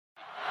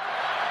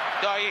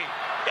دایی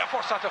یه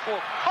فرصت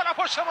خوب حالا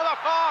پشت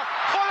مدافع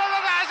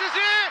خداداد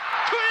عزیزی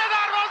توی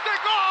دروازه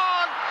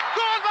گل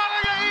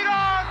برای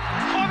ایران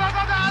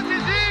خداداد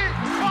عزیزی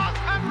باز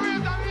هم روی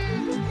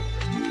زمین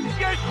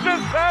گشت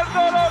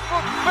سردار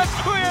آزمون و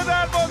توی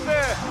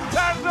دروازه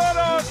سردار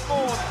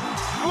آزمون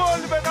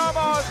گل به نام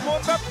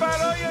آزمون و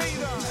برای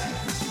ایران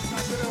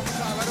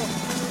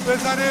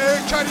بزنه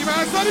کریم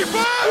انصاری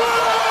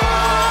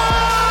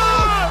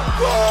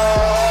گل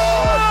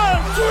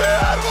توی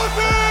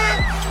دروازه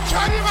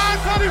کریم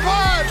انصاری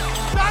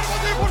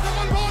دروازه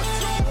پرتغال باز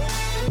شد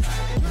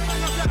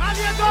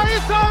علی دایی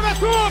صاحب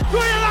توپ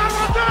توی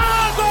دروازه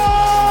گل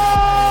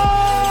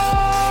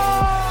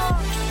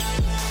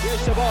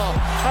اشتباه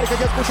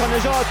حرکت از کوچان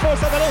نژاد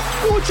فرصت برای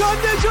کوچان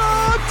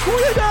نژاد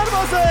توی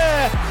دروازه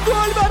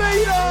گل برای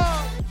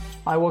ایران.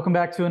 Hi, welcome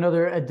back to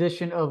another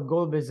edition of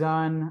Gol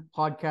Bezan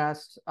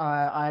podcast.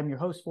 I'm your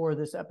host for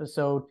this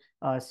episode,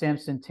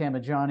 Samson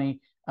Tamajani.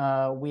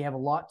 We have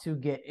a lot to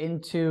get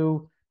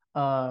into.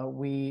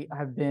 We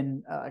have been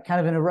kind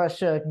of in a rush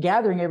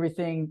gathering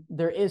everything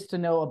there is to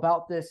know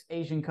about this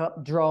Asian Cup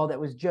draw that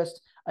was just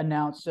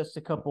announced just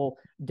a couple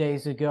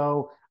days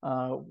ago.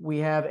 We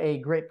have a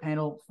great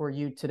panel for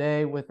you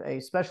today with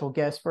a special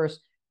guest. First,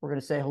 we're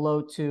going to say hello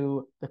to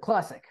the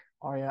classic,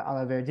 Arya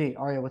Alaverdi.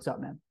 Arya, what's up,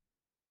 man?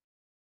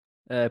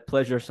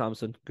 Pleasure,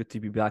 Samson. Good to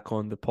be back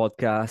on the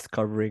podcast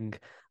covering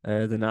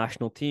the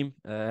national team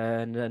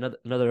and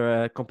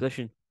another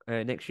competition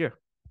next year.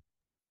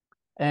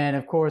 And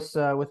of course,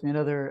 with me,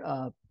 another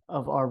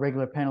of our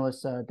regular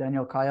panelists,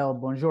 Daniel Kyle.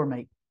 Bonjour,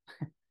 mate.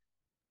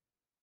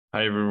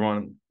 Hi,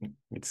 everyone.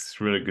 It's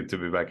really good to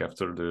be back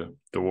after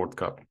the World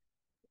Cup.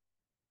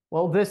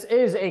 Well, this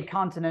is a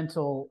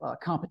continental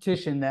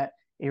competition that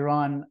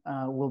Iran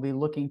will be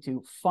looking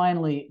to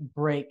finally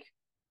break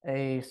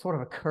a sort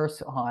of a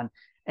curse on.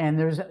 And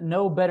there's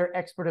no better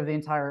expert of the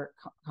entire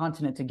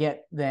continent to get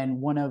than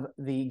one of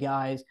the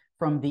guys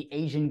from the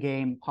Asian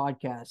Game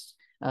podcast.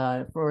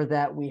 For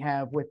that, we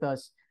have with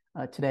us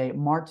today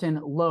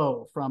Martin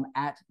Lowe from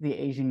 @the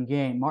Asian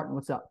Game. Martin,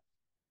 what's up?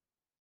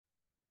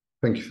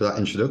 Thank you for that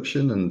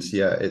introduction. And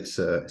yeah, it's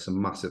a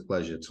massive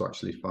pleasure to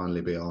actually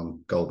finally be on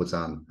Gol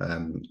Bezan.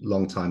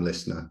 Long-time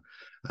listener.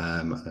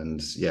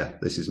 And yeah,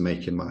 this is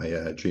making my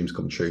dreams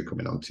come true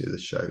coming onto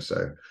this show. So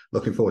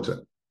looking forward to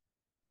it.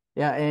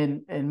 Yeah,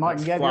 and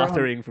Martin, that's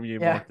flattering from you,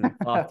 yeah.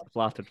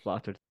 Martin.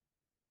 Flattered.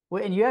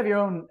 Well, and you have your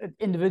own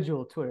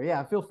individual Twitter.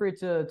 Yeah, feel free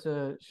to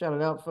shout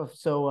it out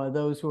so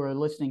those who are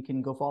listening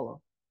can go follow.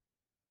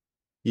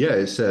 Yeah,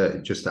 it's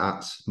just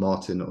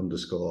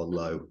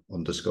 @Martin_Low_.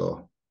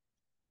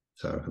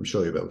 So I'm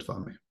sure you'll be able to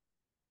find me.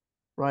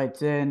 Right,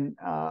 and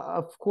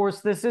of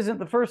course, this isn't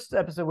the first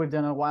episode we've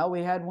done in a while.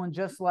 We had one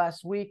just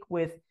last week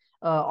with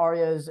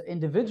Arya's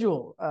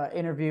individual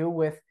interview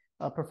with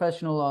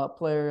professional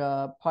player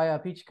Paja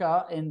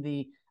Pichka in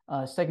the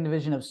second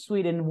division of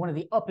Sweden, one of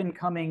the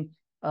up-and-coming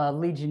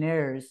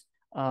legionnaires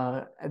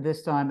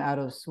this time out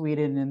of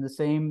Sweden. In the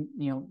same,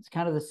 it's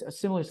kind of a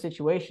similar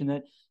situation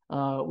that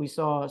we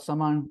saw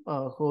Saman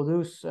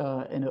Khodus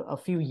in a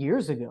few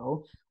years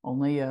ago.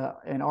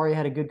 And Arya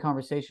had a good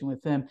conversation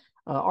with him.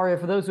 Arya,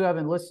 for those who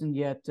haven't listened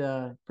yet,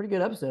 pretty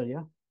good episode,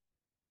 yeah.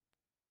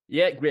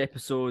 Yeah, great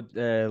episode.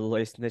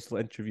 Nice little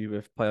interview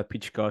with Paja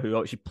Pichka, who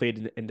actually played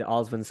in the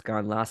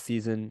Allsvenskan last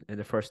season in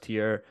the first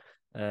tier.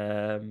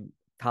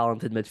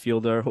 Talented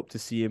midfielder. Hope to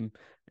see him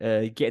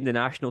get in the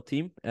national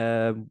team.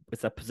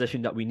 It's a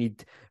position that we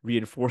need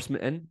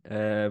reinforcement in.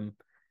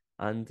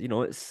 And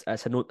it's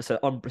a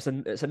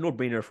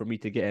no-brainer for me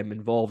to get him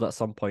involved at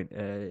some point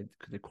in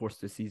the course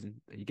of the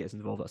season. He gets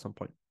involved at some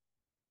point.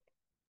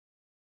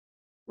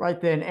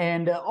 Right then,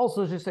 and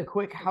also just a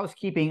quick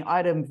housekeeping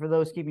item for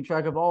those keeping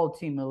track of all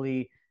Team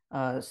Millie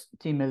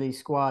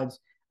squads.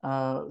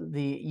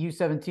 The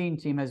U17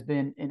 team has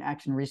been in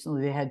action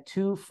recently. They had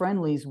two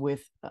friendlies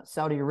with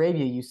Saudi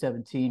Arabia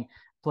U17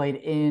 played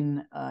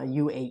in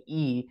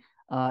UAE,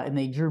 and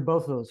they drew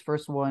both of those.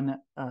 First one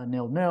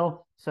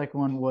 0-0. Second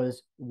one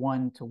was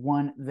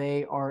 1-1.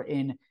 They are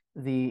in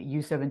the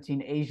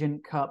U17 Asian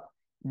Cup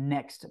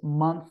next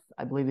month.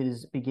 I believe it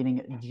is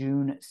beginning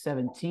June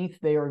 17th.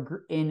 They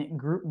are in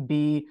Group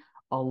B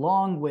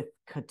along with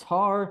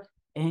Qatar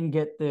and,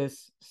 get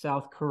this,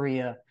 South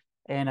Korea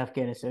and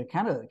Afghanistan.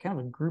 Kind of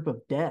a group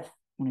of death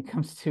when it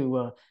comes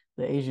to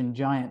the Asian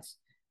giants.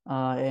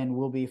 And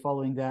we'll be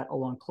following that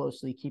along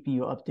closely, keeping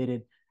you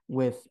updated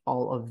with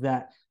all of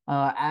that.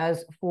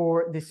 As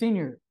for the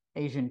Senior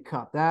Asian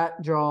Cup,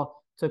 that draw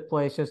took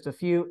place just a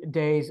few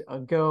days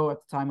ago at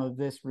the time of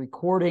this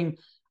recording.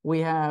 We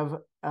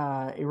have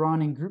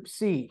Iran in Group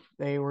C.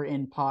 They were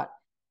in Pot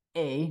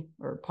A,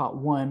 or Pot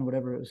 1,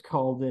 whatever it was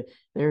called.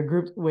 They're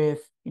grouped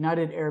with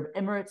United Arab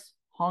Emirates,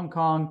 Hong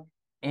Kong,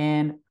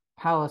 and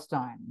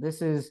Palestine.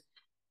 This is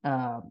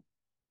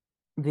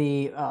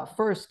the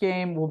first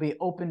game will be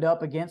opened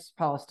up against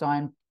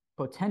Palestine,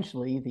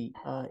 potentially the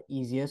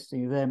easiest,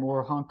 to them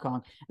or Hong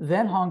Kong.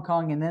 Then Hong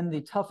Kong, and then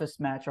the toughest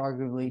match,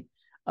 arguably,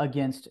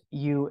 against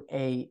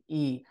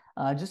UAE.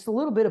 Just a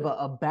little bit of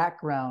a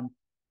background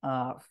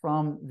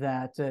from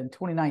that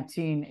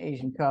 2019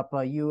 Asian Cup.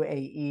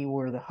 UAE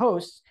were the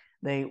hosts.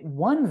 They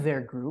won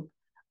their group.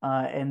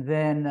 And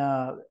then,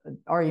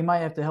 Ari, you might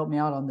have to help me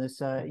out on this.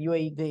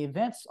 UAE, they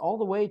advanced all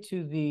the way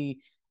to the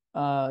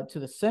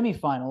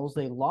semifinals.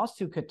 They lost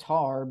to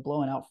Qatar,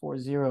 blowing out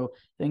 4-0,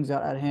 things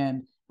out at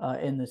hand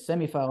in the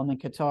semifinal. And then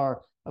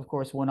Qatar, of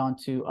course, went on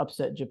to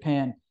upset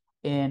Japan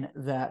in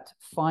that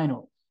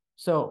final.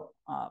 So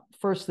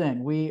first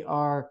thing, we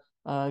are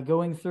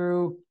going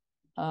through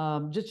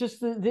just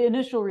the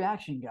initial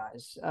reaction,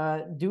 guys.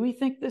 Do we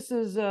think this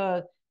is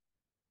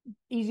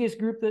easiest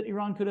group that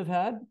Iran could have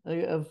had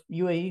of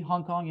UAE,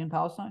 Hong Kong, and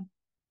Palestine?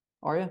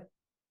 Arya?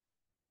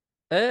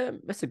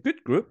 It's a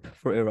good group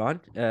for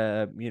Iran.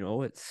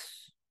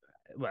 Let's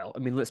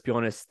be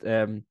honest.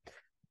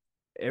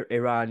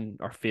 Iran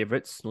are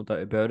favourites, no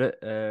doubt about it.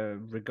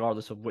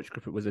 Regardless of which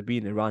group it was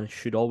being, Iran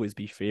should always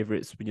be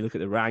favourites. When you look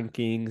at the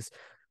rankings,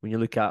 when you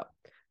look at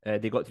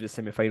they got to the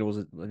semi-finals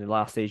in the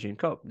last Asian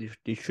Cup,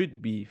 they should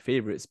be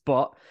favourites.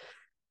 But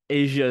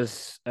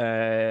Asia's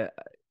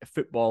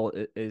football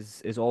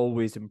is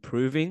always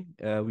improving.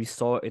 We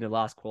saw it in the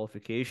last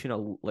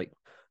qualification. Like,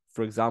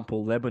 for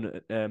example,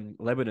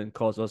 Lebanon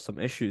caused us some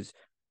issues.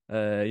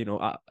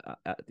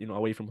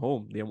 Away from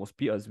home, they almost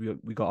beat us.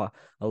 We got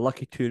a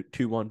lucky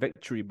 2-1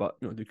 victory, but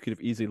they could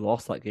have easily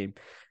lost that game.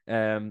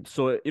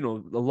 So a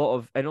lot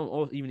of, I don't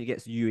know, even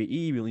against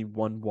UAE, we only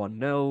won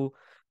 1-0.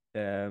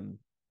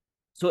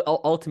 So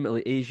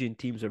ultimately, Asian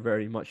teams are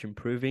very much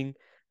improving.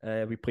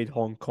 We played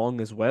Hong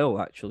Kong as well,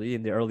 actually,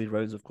 in the early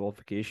rounds of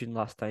qualification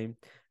last time.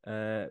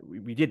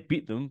 We did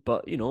beat them,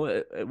 but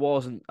it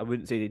wasn't, I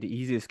wouldn't say, the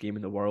easiest game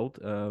in the world.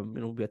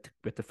 We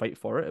had to fight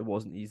for it. It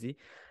wasn't easy.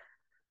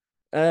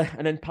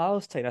 And then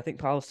Palestine, I think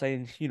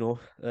Palestine,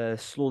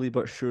 slowly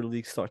but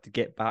surely start to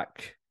get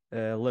back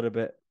a little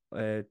bit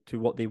to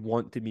what they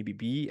want to maybe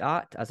be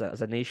at as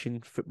a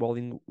nation,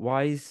 footballing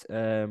wise.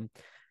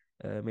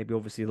 Maybe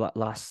obviously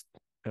last,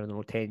 I don't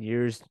know, 10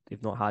 years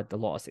they've not had a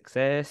lot of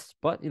success,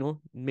 but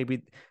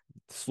maybe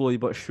slowly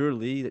but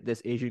surely that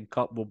this Asian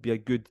Cup will be a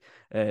good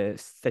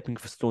stepping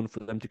stone for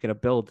them to kind of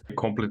build. I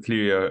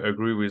completely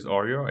agree with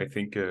Arya. I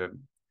think the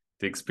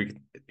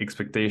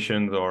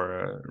expectations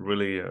are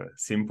really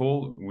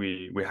simple.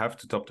 We have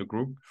to top the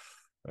group,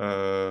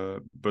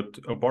 but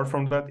apart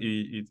from that,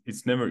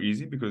 it's never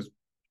easy because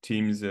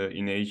teams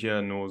in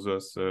Asia knows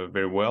us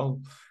very well,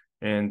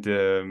 and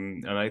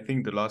I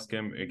think the last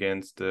game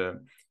against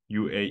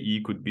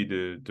UAE could be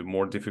the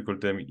more difficult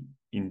game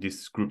in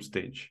this group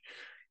stage.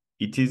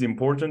 It is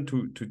important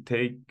to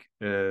take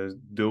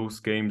those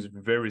games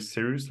very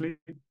seriously,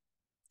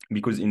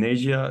 because in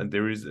Asia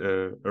there is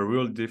a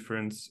real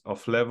difference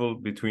of level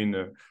between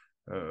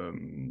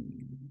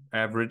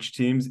average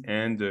teams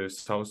and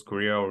South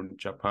Korea or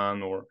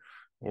Japan or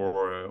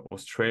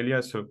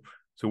Australia. So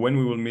when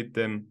we will meet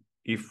them,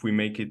 if we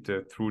make it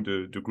through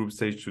the group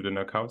stage to the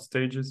knockout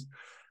stages,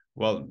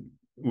 well,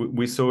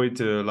 we saw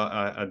it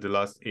at the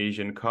last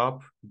Asian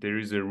Cup. There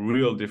is a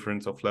real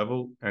difference of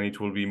level, and it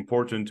will be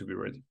important to be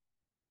ready.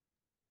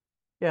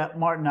 Yeah,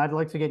 Martin, I'd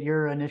like to get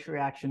your initial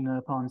reaction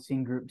upon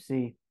seeing Group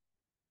C.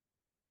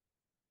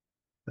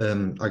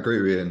 I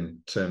agree with you in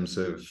terms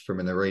of, from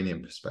an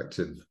Iranian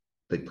perspective,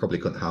 they probably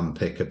couldn't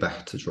handpick a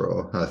better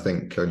draw. I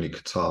think only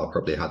Qatar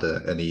probably had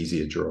an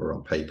easier draw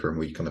on paper, and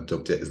we kind of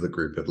dubbed it as the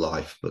group of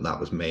life, but that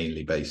was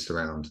mainly based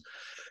around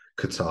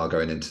Qatar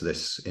going into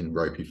this in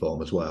ropey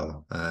form as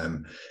well.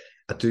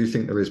 I do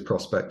think there is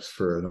prospects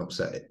for an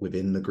upset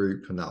within the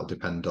group, and that'll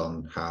depend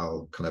on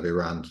how kind of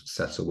Iran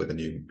settle with a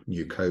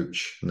new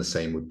coach. And the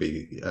same would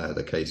be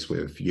the case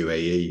with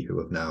UAE, who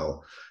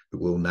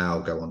will now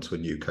go on to a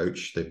new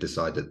coach. They've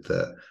decided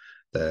that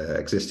their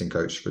existing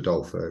coach,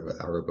 Rodolfo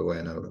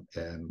Arabueno,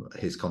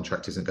 his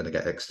contract isn't going to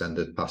get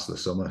extended past the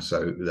summer,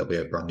 so there'll be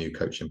a brand new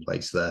coach in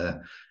place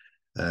there.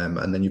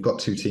 And then you've got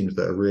two teams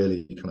that are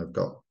really kind of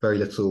got very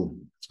little,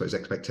 I suppose,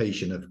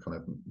 expectation of kind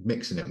of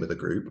mixing it with a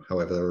group.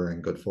 However, they're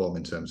in good form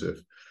in terms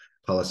of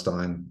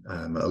Palestine,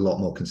 a lot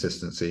more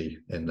consistency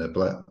in the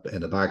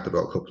bag. They've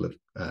got a couple of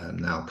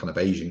now kind of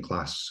Asian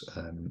class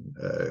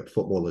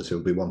footballers who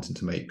will be wanting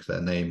to make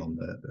their name on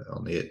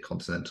the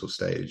continental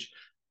stage.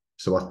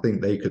 So I think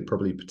they could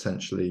probably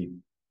potentially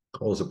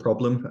cause a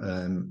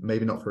problem.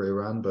 Maybe not for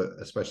Iran, but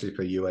especially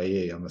for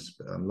UAE.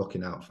 I'm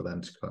looking out for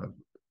them to kind of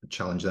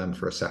challenge them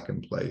for a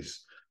second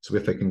place. So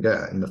if they can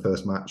get in the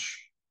first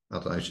match, I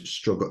don't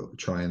know,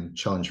 try and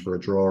challenge for a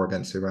draw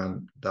against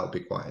Iran, that'll be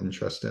quite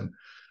interesting.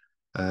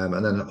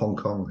 And then Hong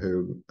Kong,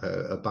 who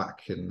are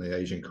back in the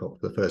Asian Cup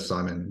for the first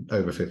time in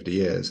over 50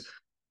 years,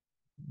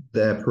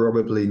 they're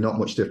probably not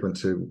much different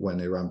to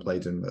when Iran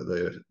played them at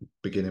the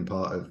beginning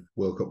part of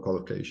World Cup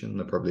qualification.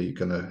 They're probably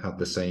going to have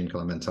the same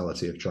kind of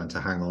mentality of trying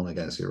to hang on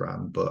against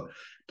Iran. But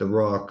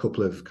there are a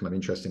couple of kind of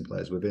interesting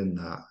players within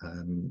that.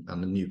 And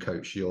the new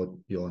coach,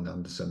 Jorn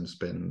Andersen's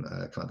been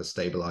kind of a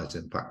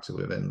stabilising factor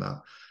within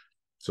that.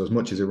 So as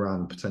much as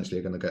Iran potentially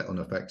are going to get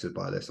unaffected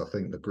by this, I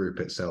think the group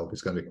itself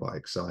is going to be quite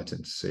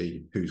exciting to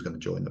see who's going to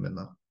join them in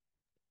that.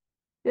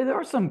 Yeah, there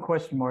are some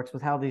question marks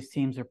with how these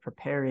teams are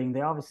preparing.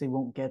 They obviously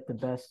won't get the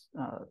best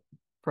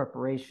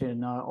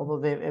preparation, although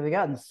they've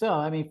gotten some.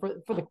 I mean,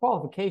 for the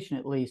qualification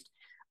at least,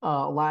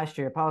 last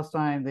year,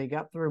 Palestine, they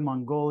got through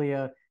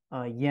Mongolia,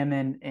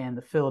 Yemen, and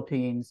the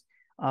Philippines.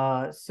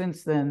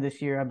 Since then,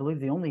 this year, I believe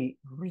the only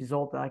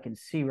result that I can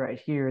see right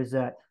here is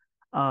that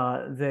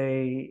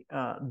they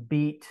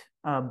beat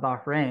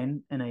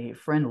Bahrain in a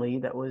friendly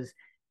that was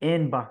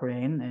in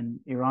Bahrain, and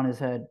Iran has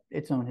had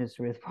its own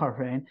history with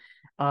Bahrain.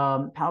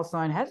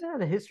 Palestine hasn't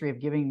had a history of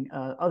giving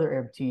other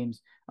Arab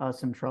teams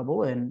some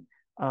trouble, and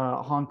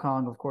Hong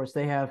Kong, of course,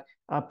 they have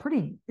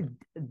pretty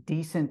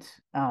decent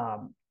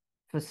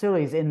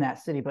facilities in that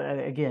city. But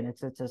again,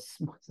 it's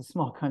a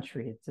small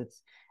country.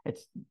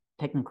 It's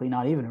technically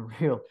not even a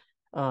real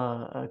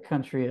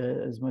country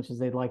as much as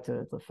they'd like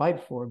to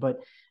fight for. But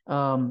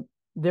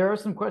there are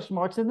some question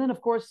marks, and then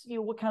of course,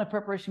 what kind of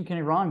preparation can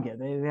Iran get?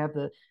 They have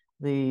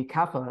the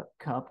Kafa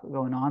Cup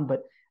going on,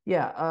 but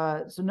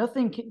yeah, so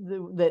nothing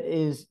that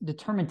is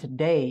determined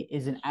today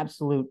is an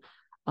absolute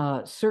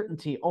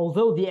certainty,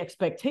 although the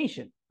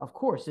expectation, of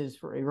course, is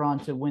for Iran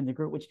to win the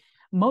group, which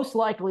most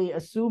likely,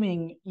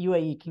 assuming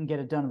UAE can get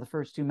it done in the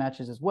first two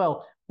matches as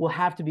well, will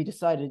have to be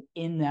decided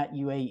in that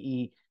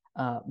UAE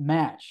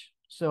match.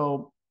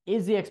 So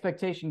is the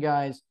expectation,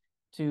 guys,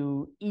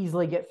 to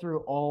easily get through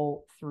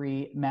all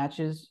three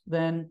matches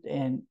then?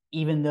 And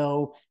even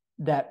though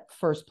that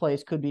first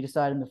place could be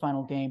decided in the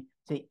final game,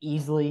 to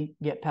easily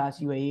get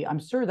past UAE? I'm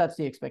sure that's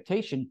the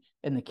expectation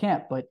in the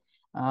camp, but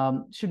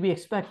should we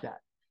expect that?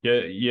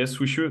 Yeah, yes,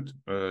 we should.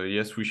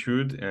 Yes, we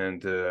should.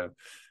 And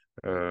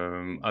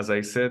as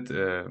I said,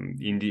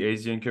 in the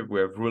Asian Cup, we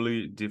have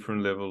really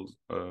different levels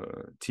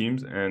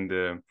teams,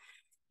 and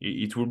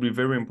it will be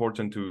very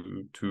important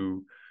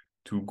to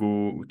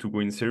go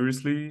in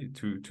seriously,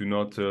 to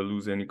not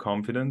lose any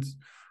confidence.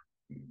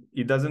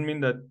 It doesn't mean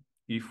that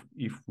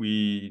if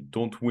we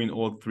don't win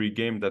all three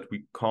games that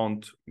we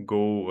can't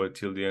go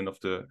till the end of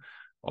the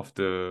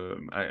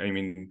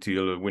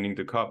till winning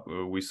the cup.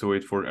 We saw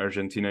it for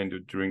Argentina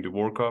during the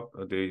World Cup.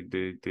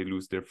 They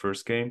lose their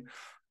first game.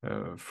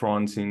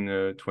 France in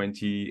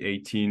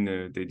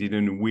 2018, they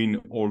didn't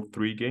win all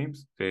three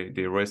games.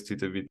 They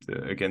rested a bit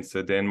against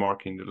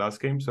Denmark in the last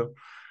game. So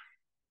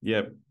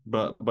yeah,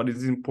 but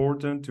it's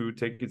important to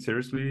take it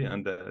seriously,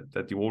 and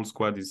that the whole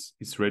squad is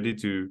ready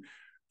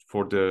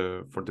for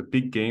the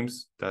big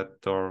games that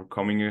are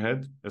coming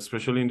ahead,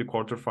 especially in the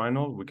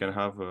quarterfinal. We can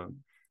have a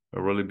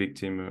really big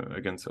team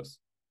against us.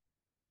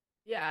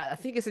 Yeah, I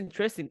think it's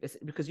interesting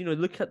because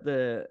look at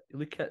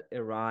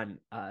Iran.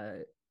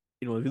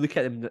 If you look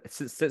at them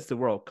since the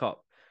World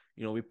Cup,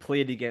 we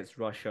played against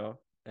Russia.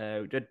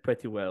 We did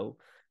pretty well.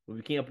 When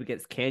we came up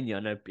against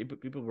Kenya, now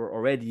people were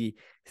already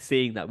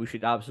saying that we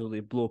should absolutely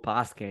blow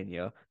past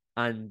Kenya,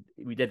 and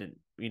we didn't.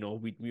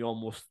 We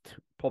almost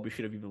probably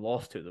should have even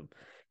lost to them.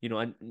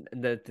 And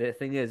the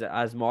thing is,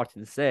 as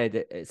Martin said,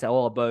 it's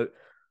all about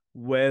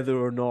whether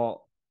or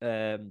not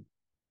Amir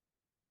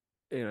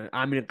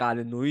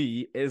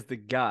Ghalinoi is the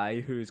guy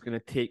who's going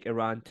to take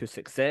Iran to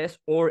success,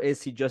 or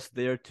is he just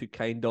there to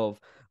kind of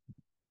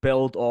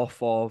build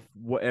off of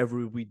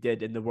whatever we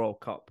did in the World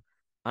Cup?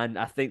 And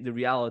I think the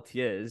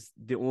reality is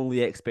the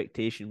only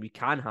expectation we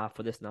can have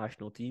for this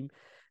national team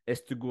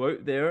is to go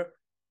out there,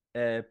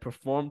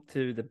 perform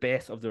to the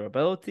best of their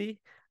ability,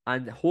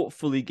 and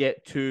hopefully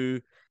get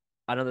to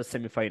another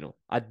semi-final.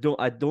 I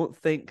don't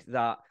think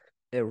that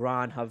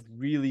Iran have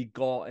really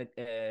got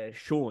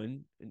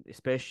shown,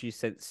 especially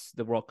since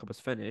the World Cup was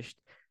finished,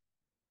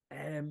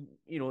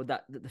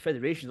 that the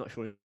federation is not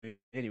showing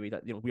anyway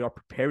that we are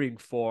preparing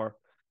for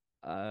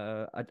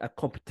a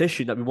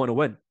competition that we want to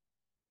win.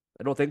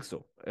 I don't think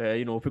so.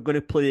 If we're going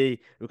to play,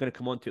 we're going to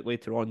come on to it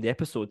later on in the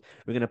episode.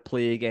 We're going to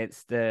play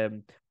against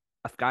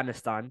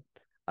Afghanistan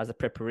as a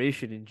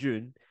preparation in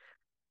June.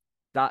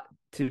 That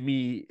to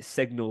me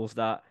signals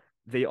that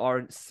they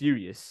aren't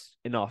serious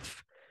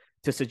enough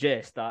to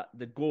suggest that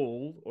the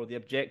goal or the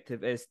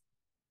objective is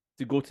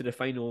to go to the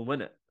final and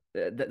win it.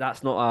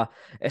 That's not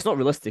it's not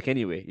realistic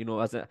anyway.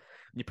 When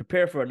you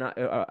prepare for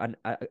an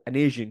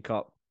Asian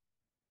Cup,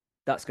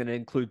 that's going to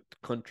include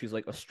countries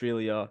like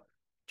Australia,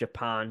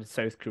 Japan,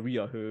 South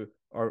Korea, who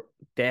are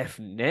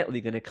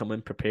definitely going to come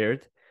in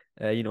prepared.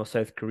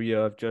 South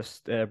Korea have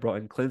just brought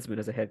in Klinsmann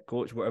as a head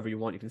coach. Whatever you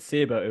want, you can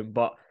say about him,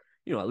 but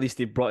at least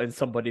they brought in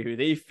somebody who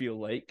they feel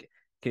like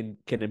can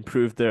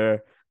improve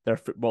their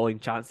footballing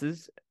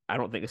chances. I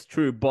don't think it's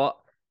true, but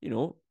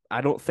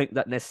I don't think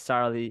that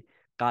necessarily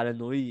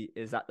Ghalinoi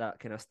is at that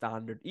kind of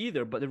standard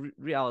either. But the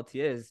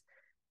reality is,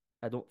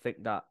 I don't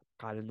think that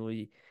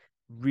Ghalinoi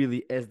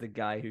really is the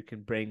guy who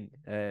can bring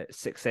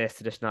success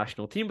to this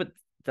national team. But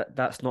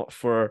that's not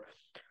for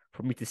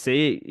me to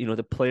say.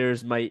 The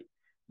players might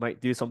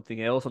do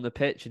something else on the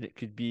pitch, and it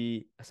could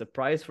be a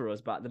surprise for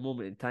us. But at the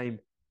moment in time,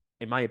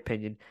 in my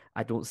opinion,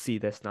 I don't see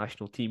this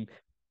national team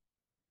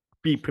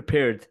being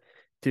prepared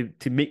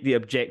to make the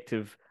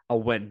objective a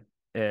win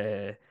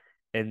in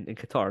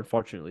Qatar,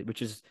 unfortunately,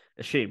 which is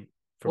a shame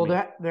for me.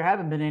 There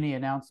haven't been any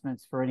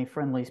announcements for any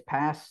friendlies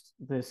past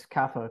this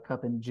Kafa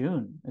Cup in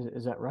June.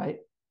 Is that right?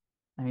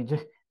 I mean,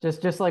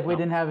 just like we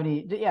didn't have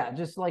any. Yeah,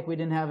 just like we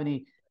didn't have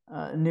any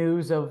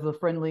news of the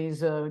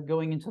friendlies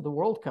going into the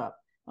World Cup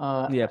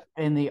Yeah.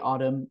 in the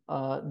autumn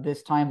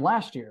this time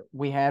last year.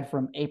 We had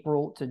from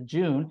April to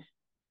June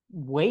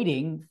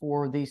waiting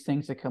for these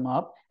things to come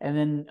up, and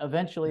then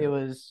eventually it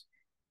was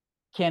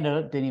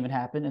Canada didn't even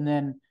happen, and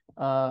then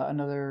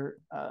another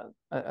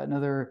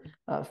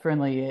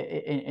friendly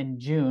in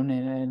June,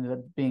 and it ended up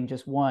being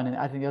just one, and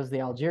I think that was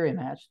the Algeria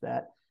match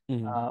that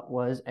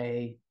was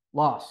a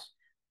loss.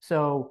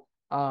 So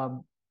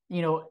the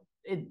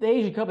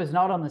Asian Cup is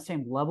not on the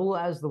same level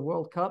as the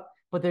World Cup,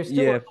 but there's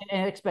still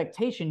an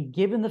expectation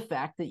given the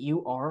fact that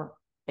you are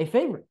a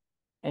favorite.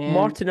 And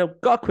Martin,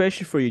 I've got a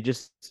question for you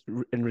just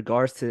in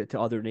regards to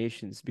other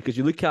nations, because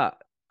you look at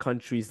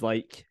countries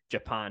like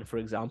Japan, for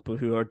example,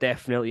 who are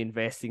definitely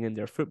investing in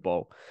their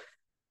football.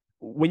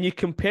 When you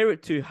compare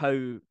it to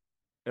how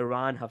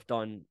Iran have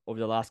done over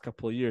the last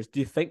couple of years, do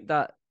you think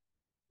that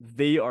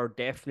they are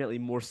definitely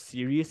more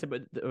serious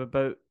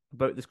about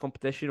this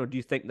competition, or do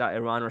you think that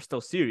Iran are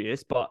still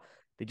serious, but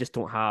they just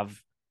don't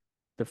have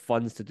the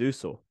funds to do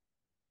so?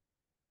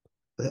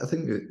 I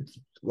think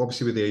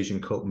obviously with the Asian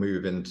Cup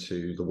move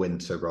into the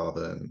winter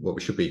rather than what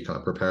we should be kind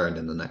of preparing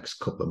in the next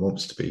couple of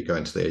months to be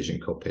going to the Asian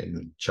Cup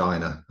in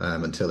China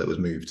until it was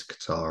moved to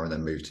Qatar and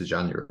then moved to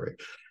January.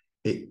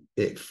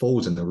 It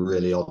falls in a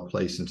really odd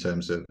place in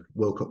terms of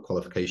World Cup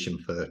qualification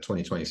for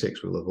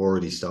 2026 will have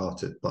already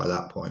started by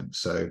that point.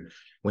 So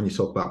when you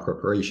talk about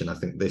preparation, I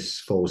think this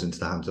falls into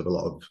the hands of a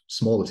lot of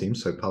smaller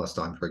teams. So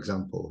Palestine, for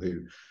example,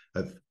 who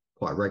have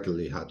quite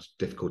regularly had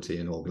difficulty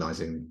in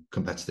organising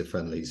competitive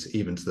friendlies,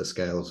 even to the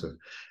scales of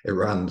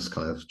Iran's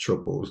kind of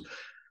troubles.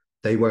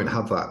 They won't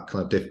have that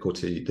kind of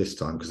difficulty this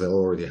time because they'll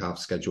already have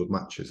scheduled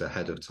matches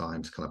ahead of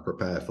time to kind of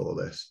prepare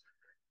for this.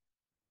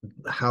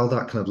 How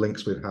that kind of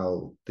links with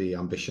how the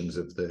ambitions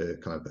of the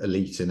kind of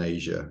elite in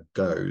Asia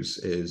goes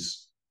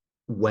is,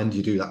 when do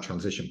you do that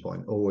transition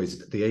point?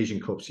 Always, the Asian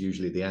Cup's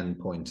usually the end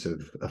point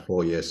of a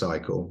 4-year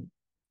cycle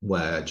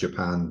where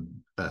Japan,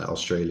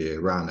 Australia,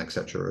 Iran,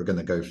 etc., are going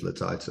to go for the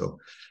title.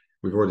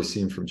 We've already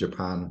seen from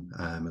Japan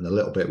and a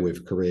little bit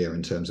with Korea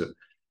in terms of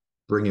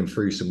bringing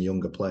through some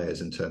younger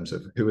players in terms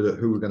of who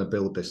are going to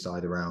build this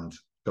side around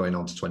going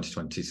on to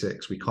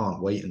 2026. We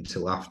can't wait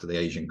until after the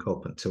Asian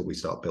Cup until we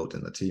start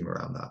building the team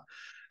around that.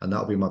 And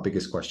that'll be my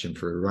biggest question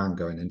for Iran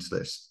going into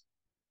this.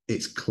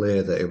 It's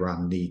clear that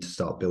Iran need to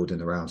start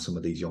building around some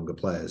of these younger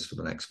players for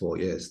the next 4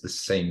 years. The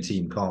same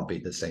team can't be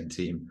the same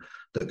team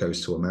that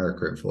goes to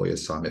America in 4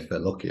 years' time, if they're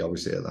lucky,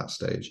 obviously, at that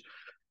stage.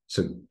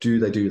 So do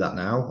they do that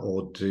now,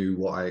 or do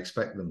what I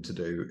expect them to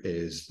do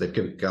is they've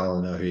given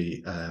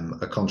Gallinari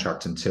a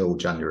contract until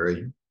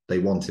January. They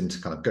want him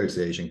to kind of go to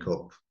the Asian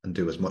Cup and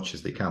do as much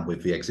as they can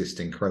with the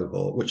existing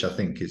cohort, which I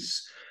think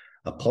is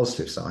a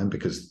positive sign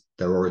because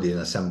they're already an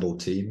assembled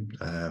team.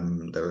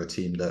 They're a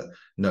team that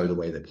know the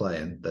way they're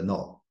playing. They're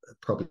not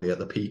probably at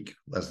the peak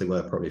as they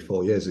were probably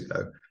 4 years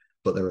ago,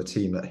 but they're a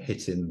team that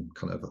hit in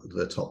kind of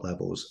the top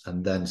levels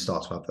and then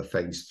start to have the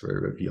phase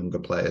through of younger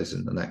players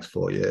in the next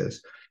 4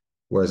 years.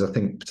 Whereas I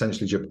think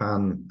potentially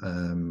Japan,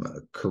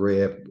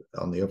 Korea,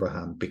 on the other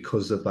hand,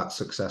 because of that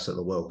success at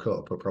the World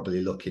Cup, are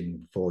probably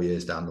looking 4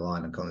 years down the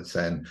line and kind of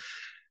saying,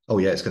 oh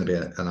yeah, it's going to be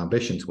an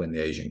ambition to win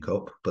the Asian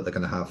Cup, but they're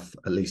going to have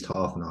at least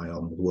half an eye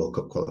on the World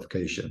Cup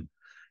qualification.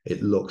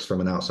 It looks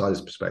from an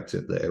outsider's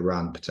perspective that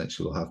Iran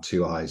potentially will have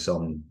 2 eyes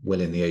on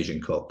winning the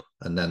Asian Cup,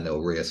 and then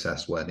they'll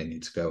reassess where they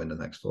need to go in the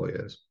next 4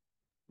 years.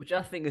 Which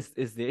I think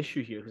is the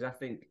issue here, because I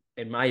think,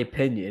 in my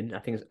opinion, I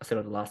think I said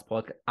on the last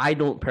podcast, I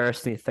don't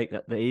personally think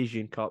that the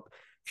Asian Cup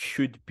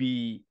should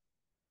be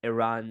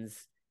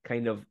Iran's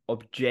kind of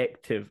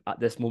objective at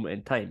this moment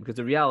in time, because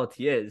the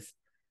reality is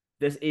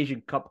this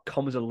Asian Cup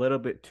comes a little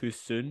bit too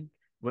soon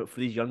for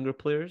these younger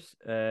players.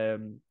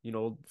 Some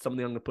of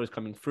the younger players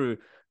coming through,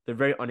 they're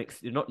very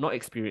they're not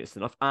experienced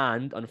enough,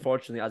 and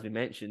unfortunately, as we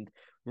mentioned,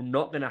 we're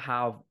not going to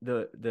have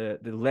the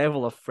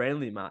level of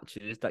friendly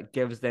matches that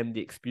gives them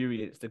the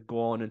experience to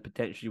go on and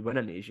potentially win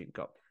an Asian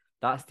Cup.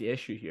 That's the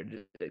issue here.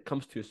 It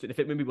comes too soon. If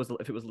it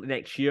was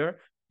next year,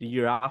 the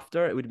year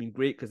after, it would have been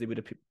great because they would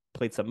have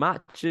played some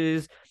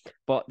matches.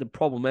 But the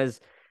problem is,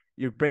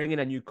 you're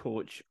bringing a new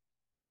coach,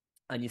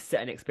 and you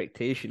set an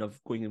expectation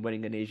of going and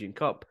winning an Asian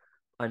Cup,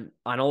 and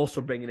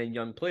also bringing in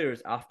young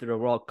players after a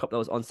World Cup that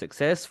was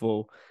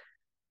unsuccessful.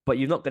 But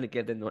you're not going to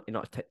give them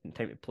enough time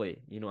to play,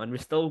 and we're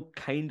still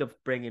kind of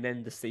bringing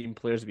in the same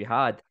players we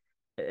had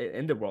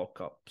in the World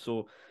Cup.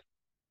 So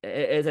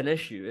it is an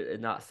issue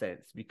in that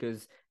sense,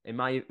 because in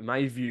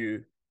my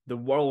view, the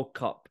World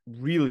Cup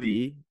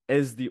really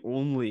is the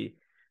only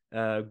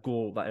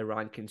goal that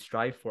Iran can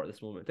strive for at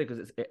this moment,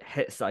 because it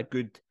hits a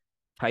good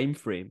time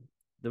frame.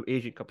 The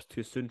Asian Cup's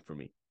too soon for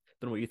me.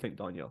 Don't know what you think,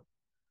 Daniel.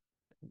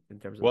 In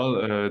terms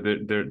of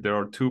there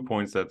are 2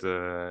 points that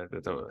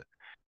are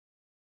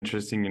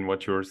interesting in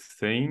what you're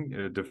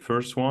saying. The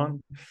first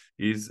one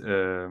is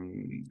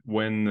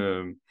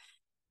when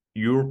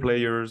your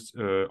players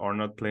are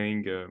not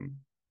playing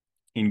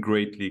in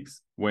great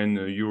leagues, when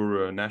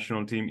your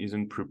national team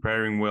isn't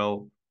preparing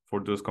well for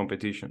those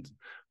competitions,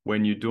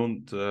 when you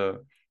don't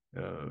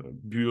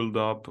build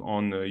up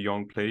on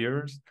young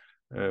players,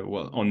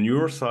 Well, on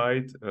your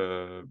side,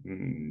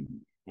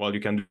 well, you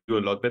can do a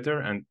lot better,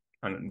 and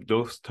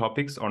those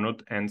topics are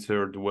not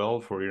answered well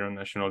for Iran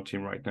national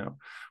team right now.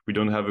 We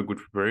don't have a good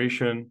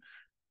preparation.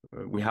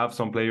 We have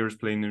some players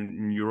playing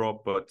in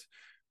Europe, but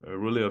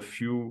really a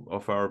few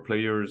of our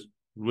players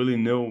really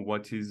know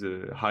what is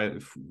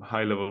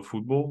high level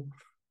football.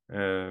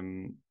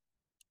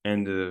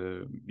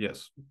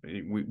 Yes,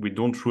 we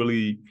don't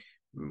really.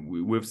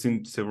 We've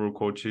seen several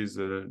coaches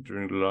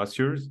during the last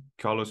years.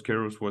 Carlos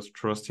Queiroz was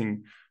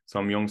trusting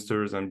some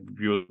youngsters and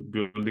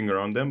building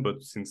around them,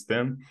 but since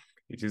then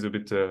it is a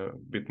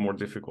bit more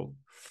difficult.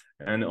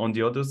 And on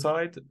the other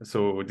side,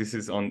 so this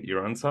is on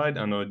Iran side,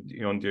 and on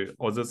the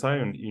other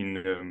side,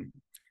 in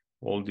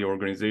all the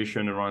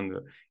organization around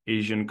the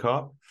Asian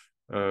Cup,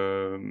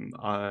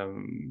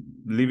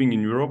 living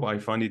in Europe, I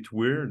find it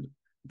weird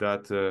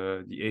that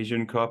the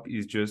Asian Cup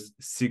is just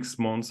 6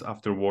 months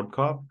after World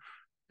Cup,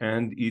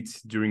 and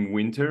it's during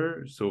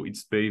winter, so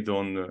it's based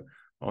on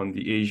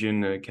the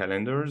Asian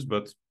calendars.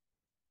 But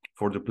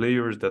for the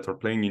players that are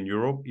playing in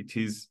Europe, it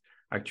is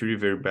actually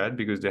very bad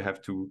because they have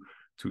to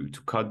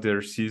cut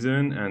their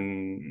season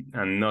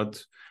and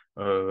not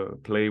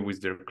play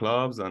with their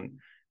clubs, and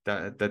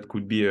that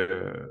could be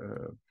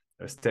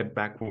a step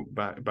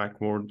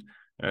backward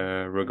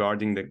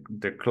regarding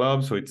the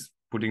club. So it's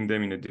putting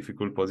them in a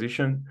difficult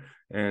position.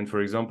 And for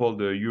example,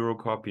 the Euro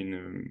Cup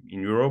in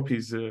Europe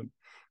is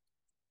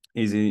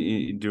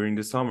during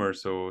the summer,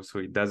 so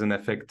it doesn't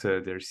affect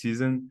their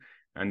season,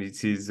 and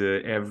it is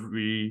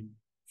every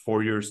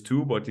 4 years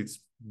too, but it's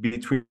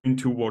between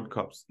two World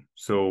Cups.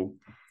 So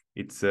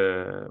it's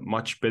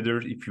much better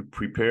if you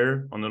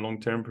prepare on a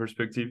long-term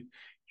perspective.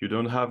 You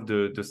don't have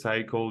the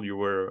cycle you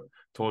were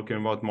talking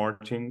about,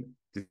 Martin,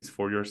 this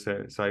 4-year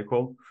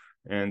cycle,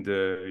 and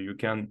you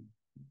can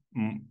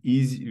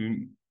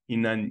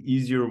in an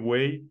easier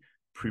way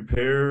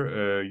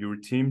prepare your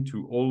team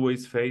to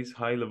always face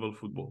high-level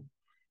football.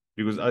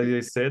 Because as I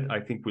said,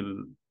 I think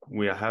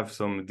we have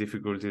some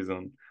difficulties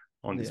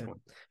on this point.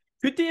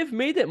 Could they have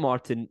made it,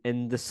 Martin,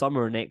 in the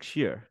summer next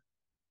year?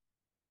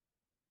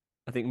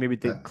 I think maybe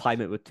the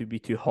climate would be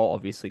too hot,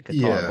 obviously, in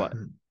Qatar. Yeah, but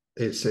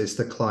it's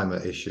the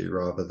climate issue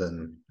rather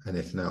than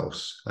anything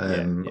else.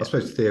 Yeah. I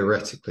suppose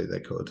theoretically they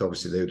could.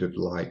 Obviously, they would have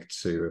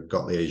liked to have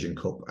got the Asian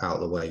Cup out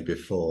of the way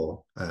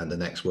before the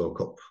next World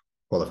Cup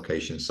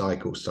qualification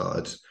cycle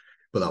started,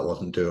 but that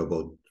wasn't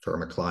doable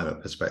from a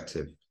climate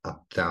perspective. I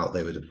doubt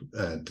they would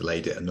have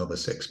delayed it another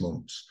 6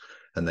 months,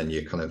 and then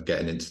you're kind of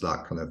getting into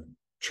that kind of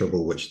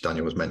trouble which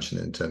Daniel was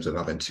mentioning in terms of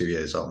having 2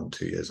 years on,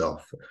 2 years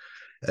off.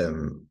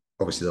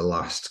 Obviously, the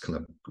last kind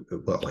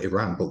of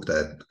Iran booked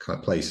their kind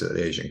of place at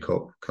the Asian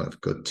Cup kind of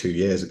good 2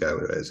 years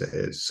ago as it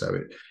is, so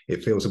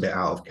it feels a bit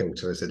out of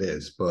kilter as it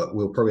is. But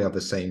we'll probably have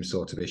the same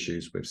sort of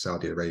issues with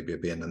Saudi Arabia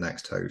being the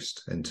next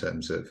host in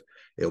terms of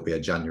it'll be a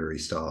January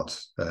start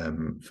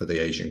for the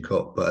Asian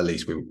Cup, but at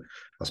least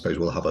I suppose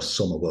we'll have a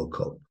summer World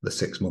Cup the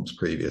 6 months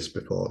previous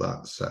before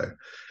that. So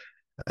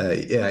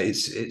yeah,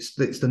 it's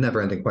the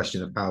never-ending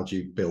question of how do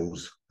you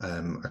build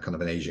a kind of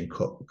an Asian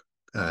Cup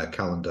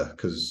calendar,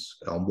 because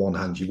on one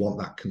hand you want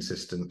that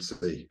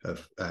consistency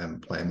of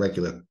playing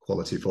regular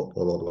quality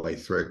football all the way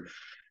through,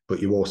 but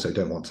you also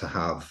don't want to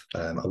have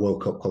a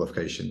World Cup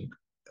qualification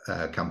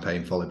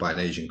campaign followed by an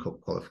Asian Cup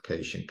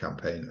qualification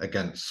campaign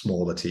against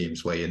smaller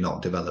teams where you're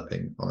not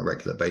developing on a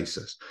regular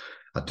basis.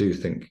 I do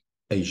think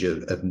Asia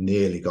have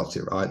nearly got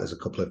it right. There's a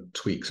couple of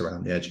tweaks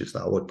around the edges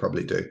that I would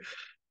probably do.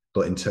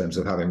 But in terms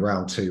of having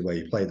round 2 where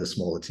you play the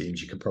smaller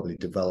teams, you can probably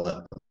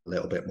develop a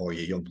little bit more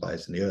your young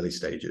players in the early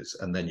stages.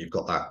 And then you've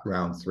got that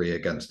round 3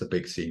 against the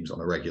big teams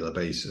on a regular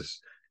basis.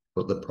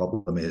 But the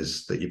problem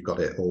is that you've got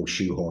it all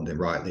shoehorned in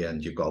right at the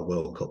end. You've got a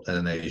World Cup, then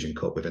an Asian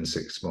Cup within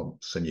 6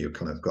 months, and you've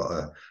kind of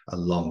got a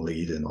long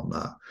lead in on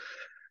that.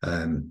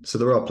 So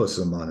there are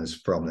pluses and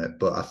minuses from it,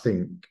 but I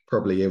think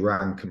probably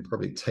Iran can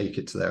probably take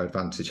it to their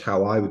advantage.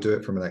 How I would do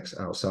it from an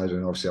outsider,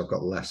 and obviously I've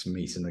got less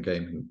meat in the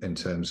game in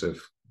terms of,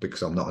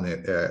 because I'm not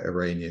an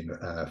Iranian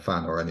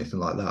fan or anything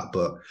like that,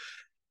 but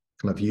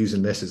kind of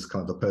using this as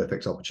kind of the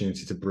perfect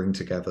opportunity to bring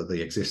together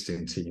the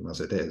existing team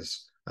as it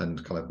is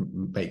and kind of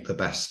make the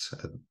best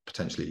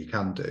potentially you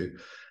can do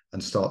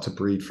and start to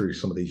breed through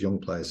some of these young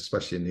players,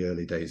 especially in the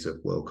early days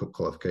of World Cup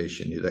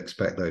qualification. You'd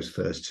expect those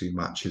first 2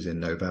 matches in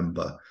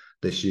November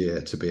this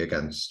year to be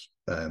against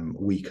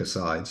weaker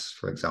sides,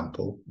 for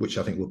example, which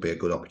I think would be a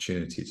good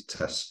opportunity to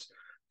test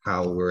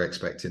how we're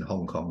expecting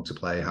Hong Kong to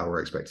play, how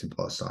we're expecting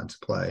Palestine to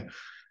play,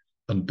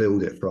 and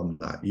build it from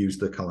that. Use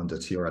the calendar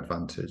to your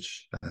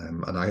advantage.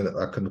 And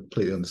I can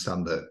completely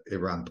understand that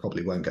Iran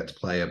probably won't get to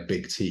play a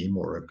big team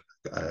or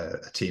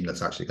a team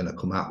that's actually going to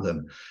come at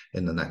them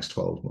in the next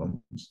 12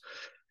 months.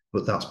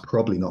 But that's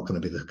probably not going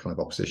to be the kind of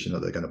opposition that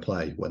they're going to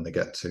play when they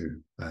get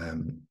to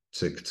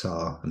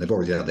Qatar. And they've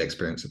already had the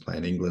experience of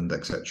playing England,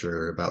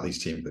 etc., about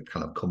these teams that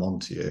kind of come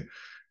onto you.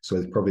 So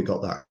they've probably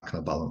got that kind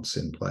of balance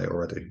in play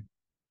already.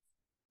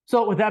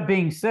 So with that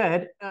being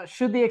said,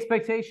 should the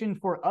expectation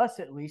for us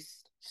at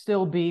least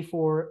still be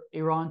for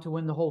Iran to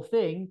win the whole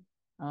thing?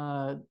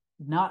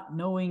 not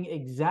knowing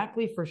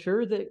exactly for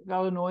sure that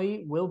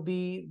Gallinoi will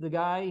be the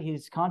guy,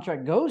 his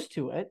contract goes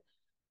to it.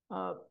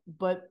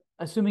 But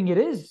assuming it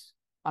is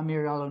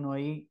Amir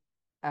Gallinoi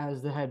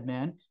as the head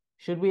man,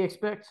 should we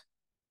expect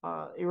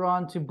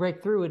Iran to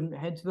break through and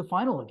head to the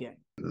final again?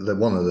 They're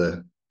one of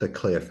the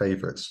clear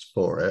favourites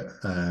for it.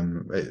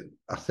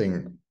 I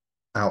think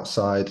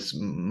outside,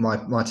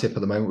 my tip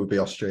at the moment would be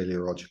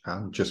Australia or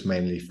Japan, just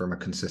mainly from a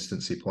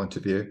consistency point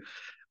of view.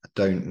 I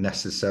don't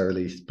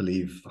necessarily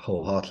believe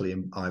wholeheartedly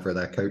in either of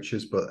their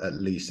coaches, but at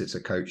least it's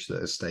a coach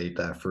that has stayed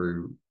there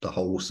through the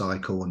whole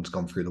cycle and has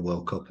gone through the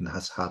World Cup and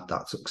has had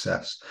that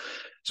success.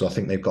 So I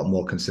think they've got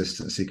more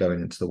consistency going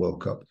into the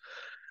World Cup.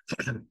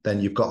 Then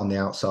you've got on the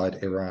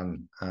outside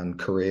Iran and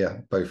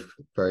Korea, both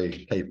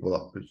very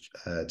capable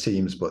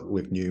teams, but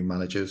with new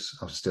managers.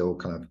 I'm still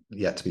kind of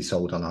yet to be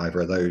sold on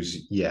either of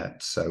those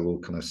yet. So we'll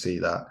kind of see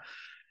that.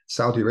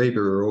 Saudi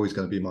Arabia are always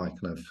going to be my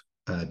kind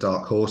of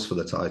dark horse for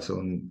the title.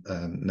 And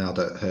now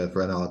that Hervé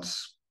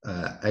Renard's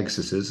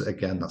exited,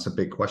 again, that's a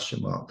big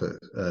question mark that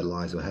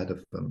lies ahead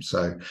of them.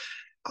 So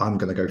I'm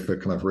going to go for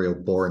kind of real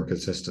boring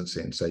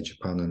consistency and say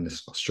Japan and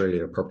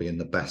Australia are probably in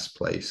the best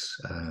place.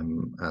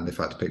 And if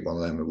I had to pick one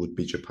of them, it would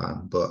be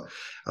Japan. But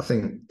I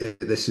think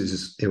this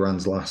is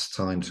Iran's last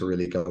time to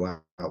really go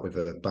out with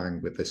a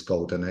bang with this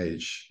golden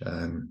age.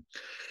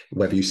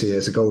 Whether you see it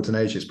as a golden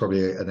age, it's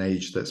probably an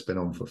age that's been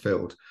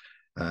unfulfilled.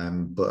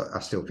 But I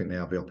still think they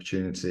have the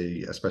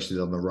opportunity, especially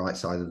on the right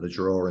side of the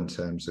draw, in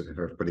terms of if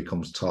everybody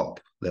comes top,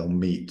 they'll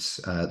meet.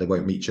 They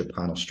won't meet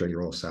Japan, Australia,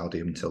 or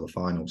Saudi until the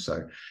final.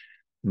 So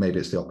maybe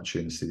it's the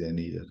opportunity they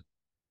needed.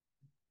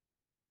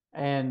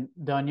 And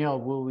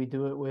Danielle, will we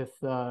do it with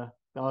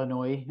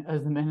Gallinoi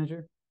as the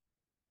manager?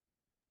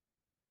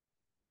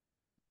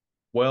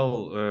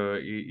 Well,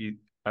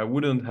 I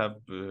wouldn't have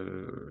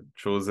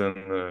chosen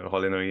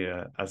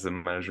Gallinoi as a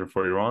manager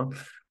for Iran,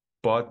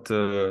 but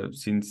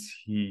since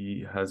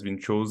he has been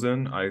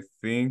chosen, I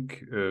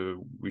think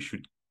we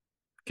should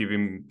give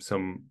him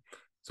some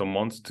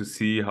months to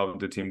see how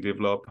the team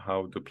develop,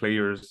 how the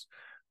players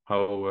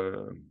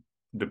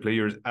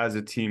as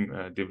a team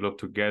develop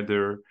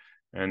together,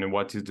 and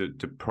what is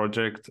the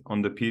project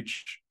on the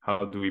pitch,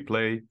 how do we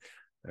play.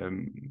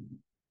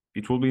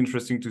 It will be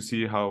interesting to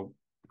see how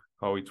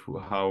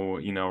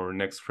in our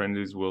next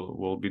friendlies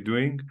we'll be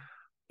doing,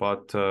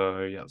 but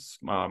yes,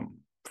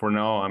 for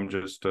now I'm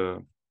just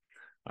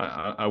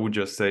I would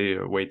just say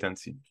wait and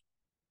see.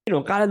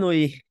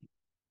 Gallinoi,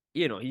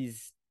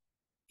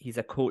 he's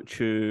a coach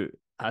who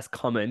has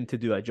come in to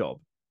do a job.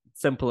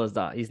 Simple as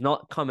that. He's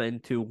not come in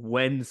to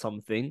win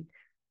something.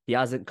 He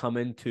hasn't come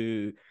in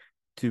to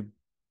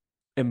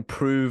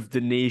improve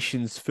the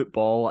nation's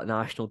football at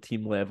national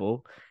team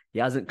level. He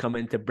hasn't come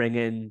in to bring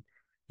in,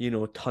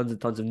 tons and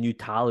tons of new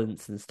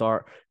talents and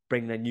start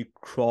bringing a new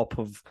crop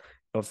of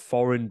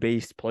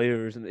foreign-based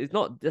players. And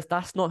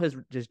that's not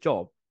his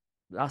job.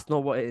 That's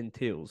not what it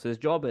entails. His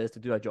job is to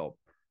do a job.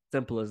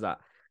 Simple as that.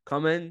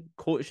 Come in,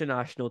 coach the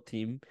national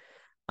team,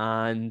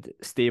 and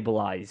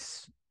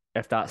stabilize.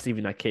 If that's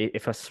even a case,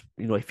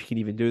 if he can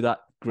even do that,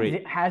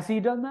 great. Has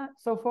he done that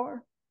so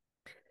far?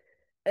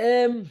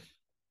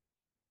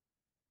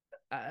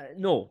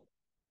 No,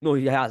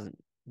 he hasn't.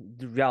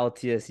 The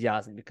reality is he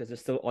hasn't, because there's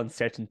still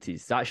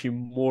uncertainties. There's actually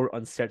more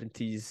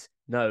uncertainties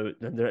now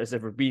than there has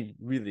ever been,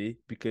 really,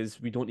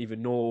 because we don't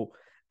even know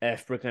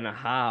if we're going to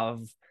have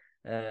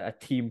a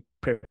team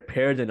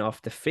prepared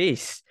enough to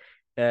face,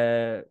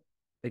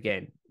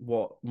 again,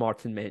 what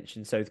Martin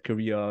mentioned, South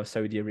Korea,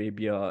 Saudi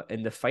Arabia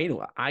in the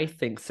final. I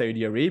think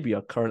Saudi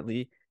Arabia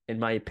currently, in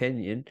my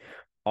opinion,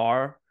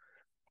 are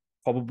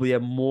probably a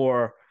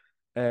more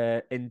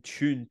in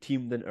tune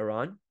team than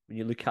Iran. When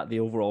you look at the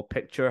overall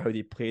picture, how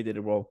they played in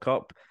the World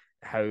Cup,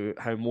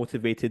 how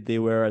motivated they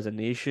were as a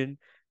nation.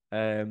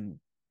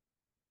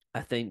 I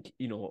think,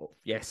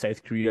 yes,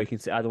 South Korea, I can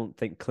say I don't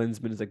think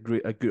Klinsmann is a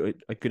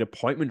good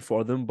appointment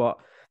for them, but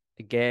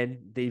again,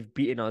 they've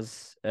beaten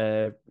us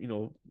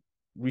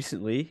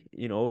recently.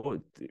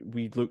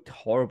 We looked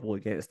horrible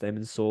against them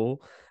in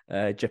Seoul.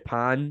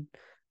 Japan,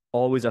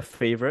 always a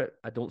favorite.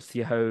 I don't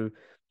see how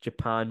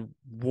Japan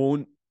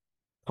won't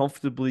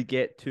comfortably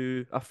get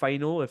to a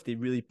final if they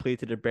really play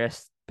to their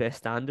best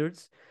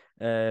standards.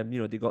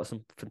 They got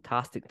some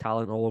fantastic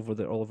talent all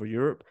over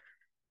Europe.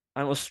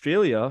 And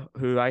Australia,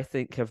 who I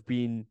think have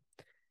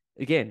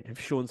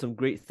shown some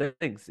great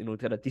things. They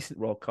had a decent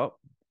World Cup,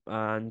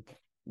 and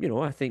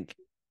I think,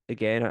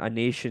 again, a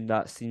nation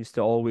that seems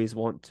to always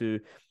want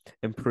to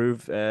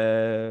improve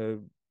their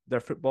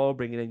football,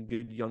 bringing in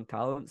good young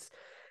talents.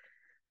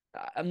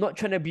 I'm not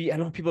trying to be. I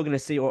know people are going to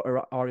say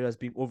Arya is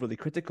being overly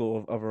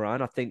critical of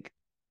Iran. I think,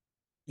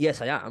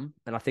 yes, I am,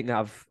 and I think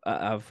I've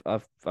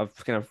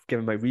kind of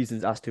given my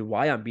reasons as to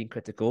why I'm being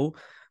critical.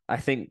 I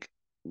think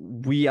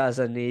we as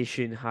a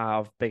nation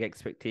have big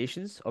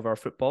expectations of our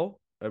football,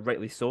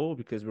 rightly so,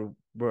 because we're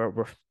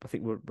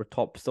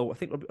top. So I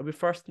think are we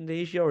first in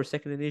Asia or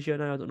second in Asia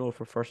now? I don't know if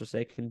we're first or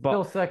second, but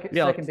still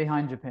second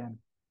behind Japan.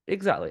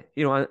 Exactly.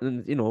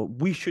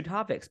 We should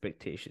have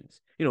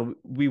expectations.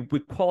 We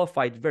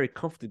qualified very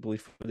comfortably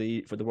for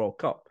the World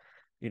Cup.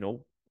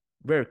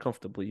 very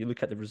comfortably. You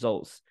look at the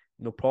results,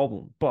 no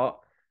problem. But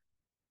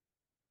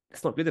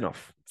it's not good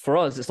enough. For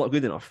us, it's not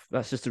good enough.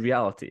 That's just the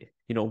reality.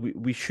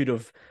 We should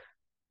have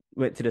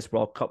went to this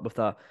World Cup with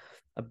a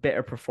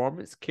better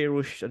performance.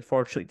 Queiroz,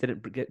 unfortunately,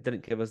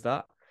 didn't give us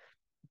that.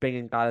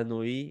 Bringing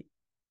Gallinoi,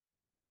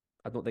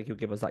 I don't think he'll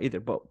give us that either,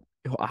 but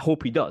I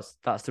hope he does.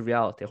 That's the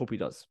reality. I hope he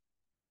does.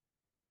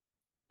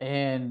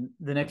 And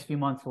the next few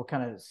months will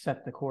kind of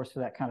set the course for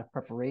that kind of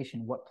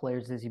preparation. What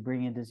players does he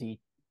bring in? Does he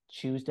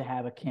choose to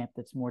have a camp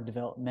that's more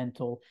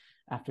developmental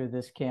after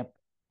this camp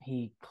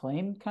he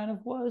claimed kind of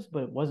was,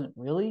 but it wasn't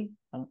really?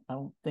 I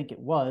don't think it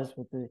was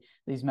with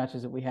these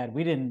matches that we had.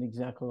 We didn't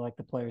exactly like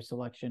the player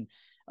selection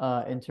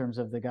in terms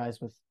of the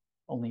guys with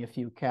only a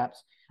few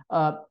caps.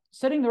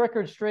 Setting the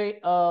record straight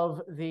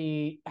of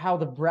how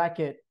the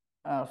bracket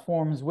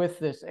forms with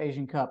this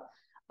Asian Cup.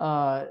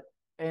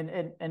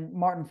 And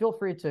Martin, feel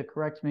free to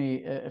correct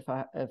me if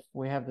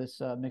we have this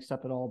mixed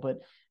up at all. But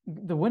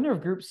the winner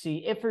of Group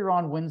C, if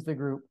Iran wins the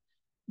group,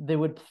 they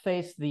would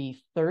face the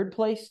third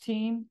place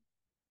team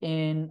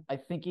in, I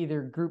think,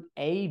 either Group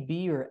A,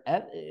 B, or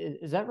F.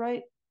 Is that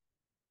right?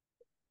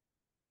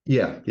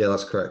 Yeah,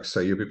 that's correct.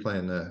 So you'll be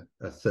playing a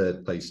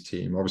third place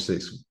team. Obviously,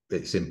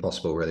 it's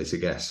impossible really to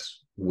guess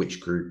which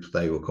group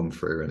they will come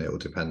through, and it will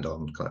depend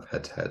on kind of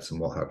head-to-heads and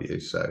what have you.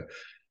 So,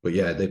 but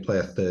yeah, they play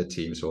a third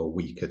team, so a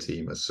weaker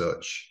team as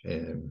such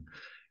in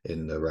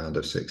the round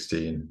of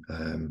 16.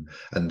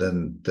 And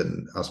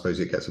then I suppose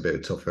it gets a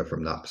bit tougher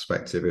from that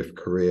perspective. If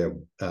Korea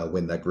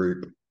win their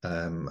group,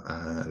 and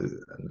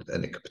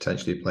it could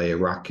potentially play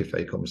Iraq if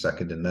they come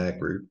second in their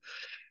group.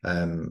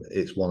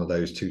 It's one of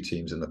those two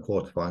teams in the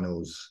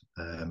quarterfinals,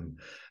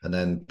 and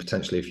then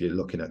potentially if you're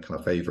looking at kind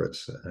of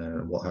favourites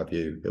and what have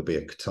you, it'll be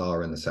a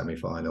Qatar in the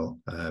semi-final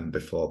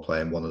before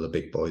playing one of the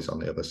big boys on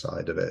the other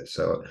side of it.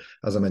 So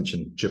as I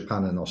mentioned,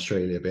 Japan and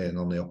Australia being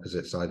on the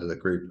opposite side of the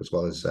group, as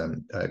well as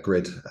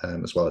grid,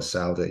 as well as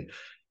Saudi.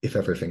 If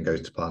everything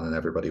goes to plan and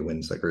everybody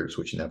wins their groups,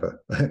 which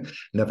never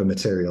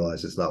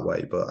materialises that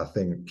way, but I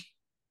think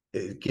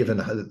given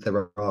that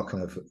there are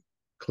kind of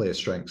clear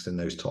strengths in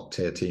those top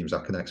tier teams, I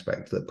can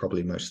expect that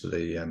probably most of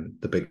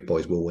the big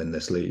boys will win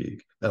this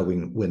league,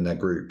 win their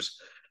groups.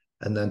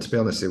 And then, to be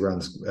honest,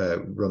 Iran's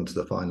run to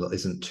the final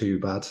isn't too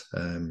bad.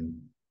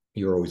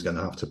 You're always going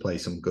to have to play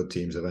some good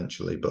teams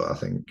eventually, but I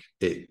think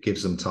it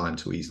gives them time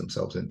to ease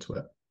themselves into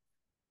it.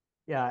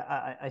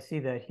 Yeah, I see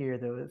that here.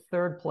 The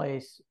third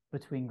place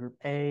between Group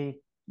A,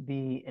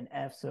 B, and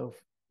F. So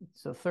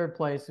third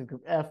place of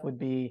Group F would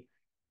be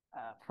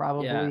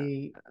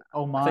probably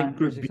Oman. I think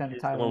Group B is the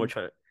one we're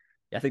trying to.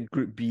 I think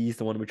Group B is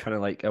the one we're trying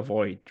to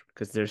avoid,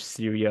 because there's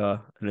Syria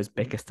and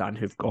Uzbekistan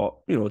who've got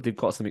they've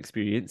got some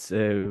experience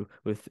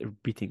with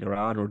beating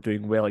Iran or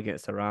doing well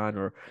against Iran,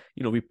 or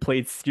we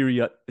played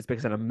Syria,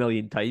 Uzbekistan a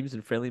million times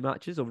in friendly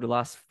matches over the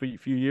last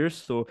few years,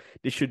 so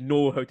they should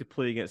know how to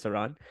play against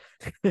Iran.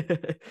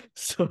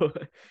 So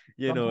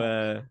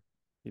we'll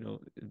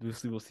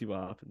see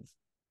what happens.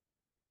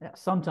 Yeah,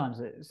 sometimes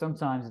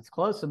it's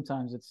close,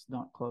 sometimes it's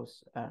not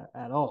close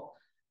at all.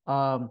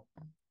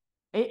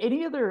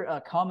 Any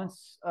other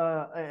comments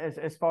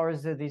as far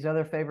as these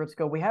other favorites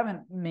go? We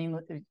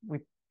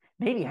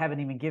maybe haven't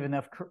even given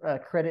enough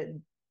credit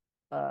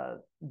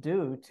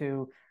due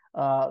to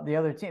the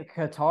other team.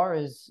 Qatar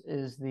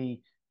is the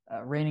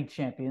reigning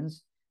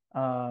champions.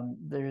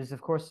 There's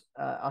of course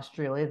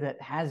Australia that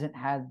hasn't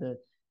had the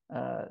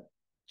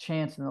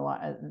chance in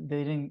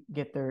they didn't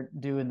get their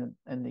due in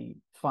the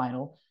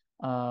final.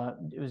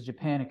 It was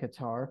Japan and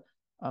Qatar.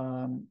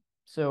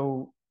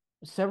 So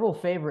several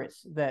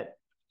favorites that.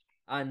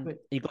 And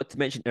you got to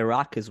mention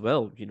Iraq as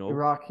well.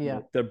 Iraq,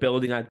 yeah, they're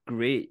building a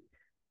great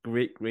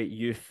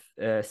youth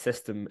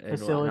system at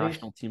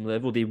national team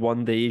level. They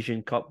won the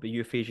Asian Cup, the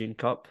Youth Asian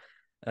Cup,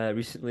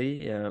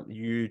 recently.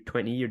 U20,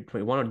 U21,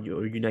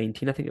 or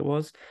U19, I think it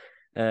was.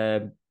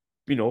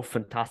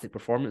 Fantastic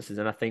performances,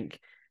 and I think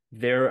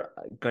they're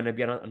going to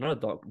be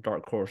another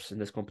dark horse in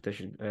this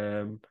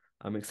competition.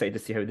 I'm excited to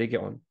see how they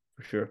get on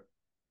for sure.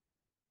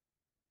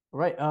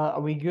 All right,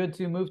 are we good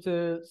to move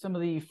to some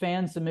of the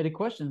fan submitted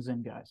questions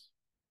then, guys?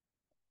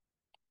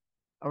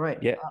 All right.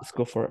 Yeah, let's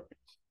go for it.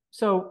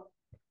 So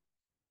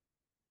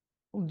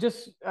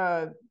just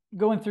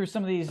going through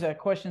some of these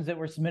questions that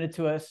were submitted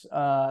to us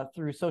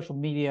through social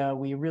media,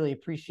 we really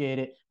appreciate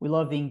it. We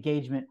love the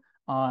engagement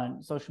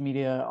on social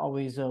media.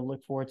 Always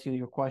look forward to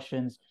your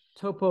questions.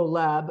 Topo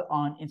Lab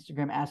on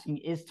Instagram asking,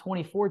 is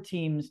 24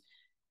 teams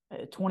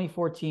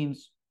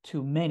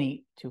too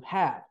many to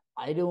have?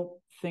 I don't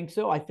think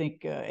so. I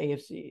think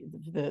AFC,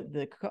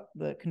 the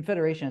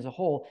Confederation as a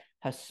whole,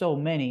 has so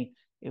many.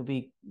 It would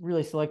be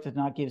really selective to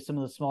not give some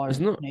of the smaller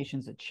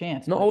nations a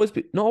chance. Not always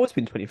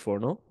been 24,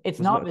 no? It's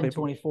not been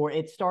 24.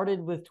 It started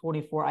with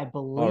 24, I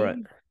believe. Right.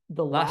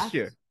 The last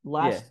year.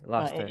 Last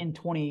in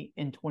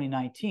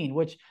 2019,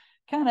 which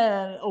kind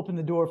of opened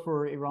the door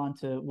for Iran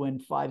to win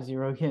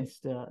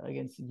 5-0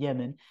 against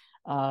Yemen.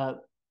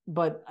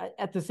 But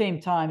at the same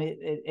time,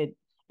 it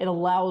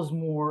allows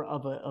more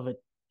of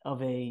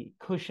of a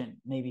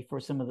cushion maybe for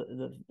some of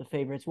the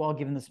favorites, while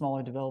giving the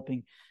smaller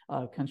developing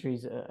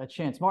countries a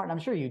chance. Martin, I'm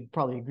sure you'd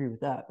probably agree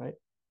with that, right?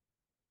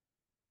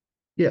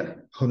 Yeah,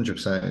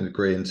 100%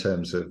 agree in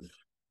terms of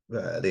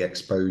the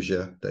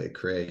exposure that it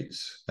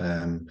creates.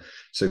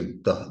 So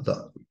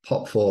the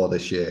top four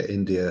this year: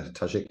 India,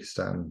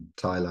 Tajikistan,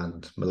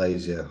 Thailand,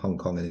 Malaysia, Hong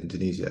Kong, and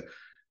Indonesia.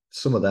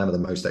 Some of them are the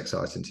most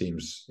exciting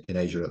teams in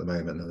Asia at the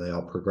moment, and they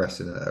are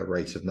progressing at a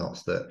rate of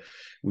knots that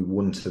we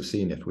wouldn't have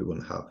seen if we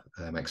wouldn't have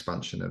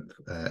expansion of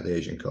the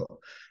Asian Cup.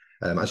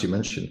 As you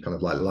mentioned, kind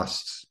of like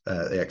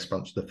the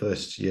expansion, the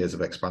first years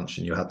of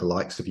expansion, you had the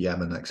likes of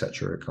Yemen,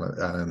 etc., kind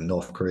of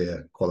North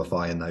Korea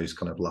qualify in those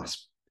kind of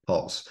last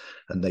pots,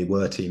 and they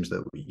were teams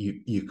that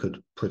you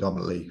could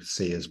predominantly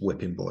see as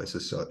whipping boys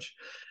as such.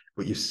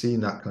 But you've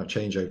seen that kind of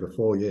change over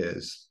 4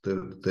 years.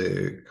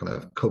 The kind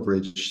of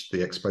coverage,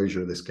 the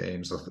exposure of this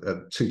games.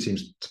 Two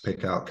teams to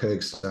pick out: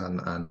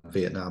 Kyrgyzstan and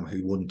Vietnam,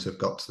 who wouldn't have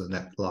got to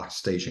the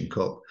last Asian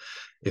Cup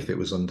if it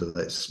was under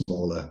the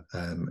smaller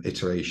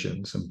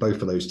iterations. And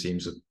both of those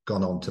teams have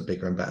gone on to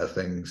bigger and better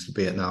things.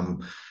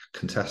 Vietnam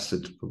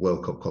contested the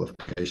World Cup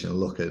qualification and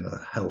look in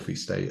a healthy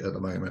state at the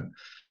moment.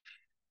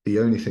 The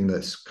only thing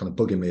that's kind of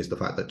bugging me is the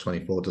fact that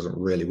 24 doesn't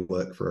really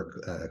work for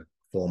a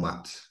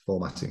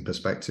formatting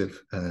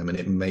perspective, and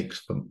it makes,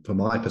 from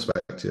my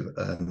perspective,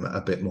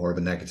 a bit more of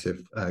a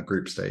negative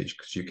group stage,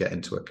 because you get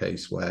into a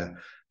case where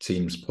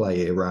teams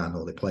play Iran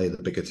or they play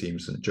the bigger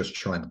teams and just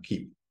try and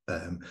keep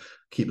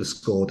the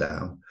score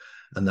down,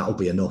 and that'll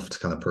be enough to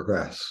kind of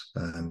progress.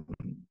 And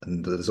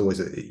there's always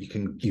you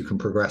can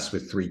progress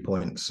with 3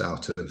 points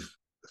out of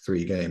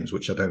 3 games,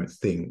 which I don't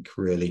think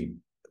really,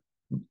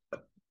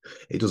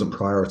 it doesn't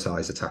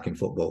prioritize attacking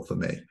football for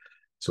me.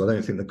 So I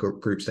don't think the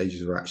group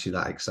stages are actually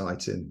that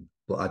exciting,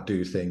 but I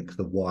do think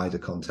the wider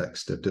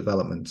context of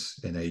development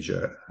in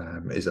Asia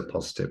is a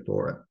positive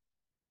for it.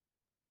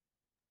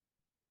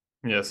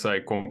 Yes, I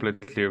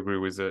completely agree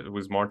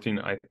with Martin.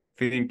 I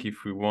think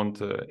if we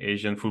want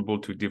Asian football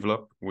to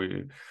develop,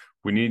 we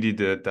needed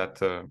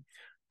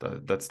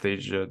that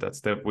stage, that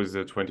step with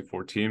the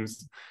 24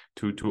 teams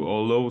to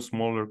allow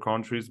smaller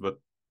countries but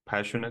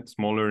passionate,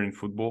 smaller in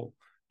football,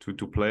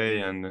 to play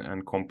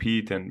and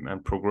compete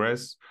and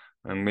progress.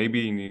 And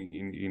maybe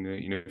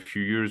in a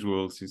few years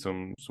we'll see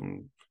some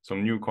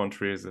new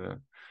countries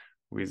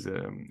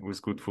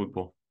with good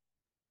football.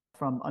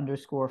 From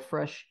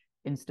 _fresh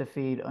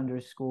instafeed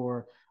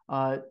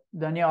 _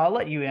 Danielle, I'll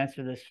let you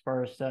answer this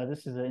first.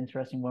 This is an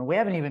interesting one. We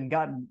haven't even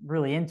gotten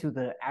really into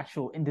the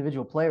actual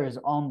individual players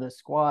on the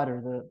squad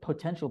or the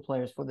potential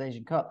players for the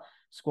Asian Cup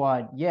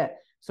squad yet.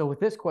 So with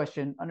this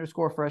question,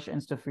 _fresh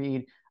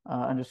instafeed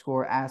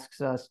 _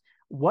 asks us,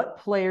 what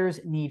players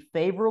need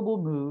favorable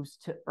moves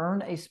to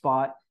earn a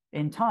spot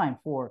in time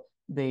for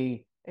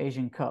the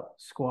Asian Cup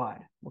squad?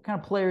 What kind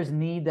of players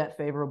need that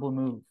favorable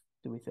move,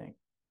 do we think,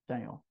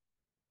 Daniel?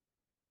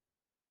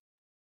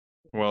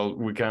 Well,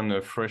 we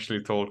can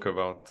freshly talk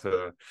about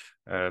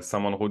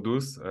Saman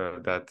Rodus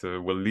that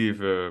will leave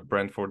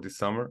Brentford this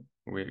summer.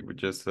 We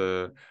just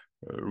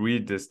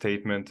read the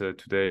statement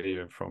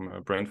today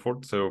from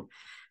Brentford. So,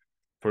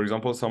 for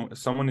example,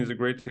 someone is a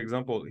great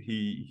example.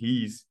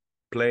 He's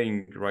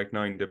playing right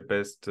now in the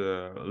best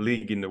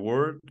league in the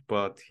world,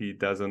 but he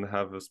doesn't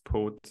have a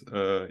spot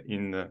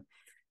in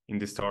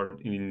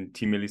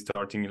Team Melli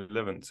starting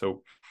 11.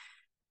 So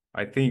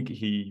I think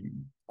he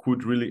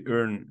could really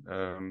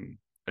earn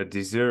a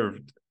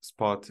deserved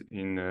spot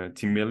in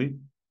Team Melli.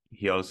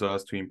 He also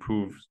has to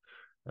improve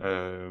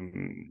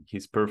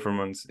his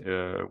performance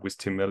with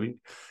Team Melli,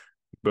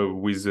 but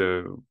with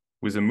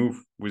a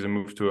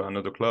move to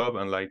another club,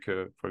 and like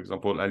for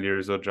example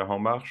Alireza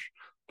Jahanbakhsh,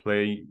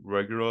 play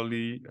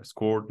regularly,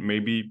 scored.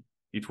 Maybe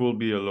it will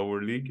be a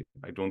lower league.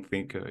 I don't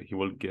think he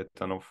will get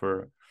an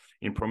offer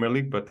in Premier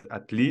League, but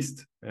at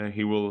least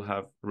he will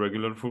have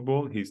regular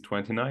football. He's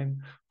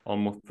 29,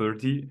 almost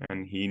 30,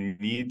 and he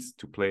needs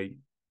to play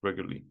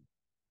regularly.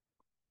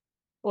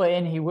 Well,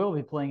 and he will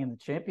be playing in the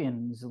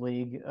Champions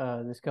League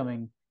this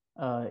coming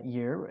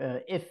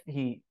year if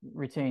he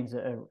retains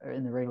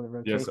in the regular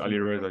rotation. Yes,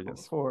 Alireza,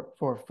 yes. For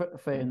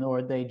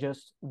Feyenoord, they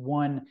just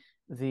won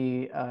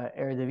the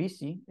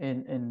Eredivisie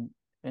in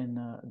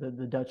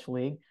the Dutch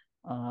league.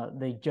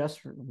 They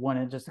just won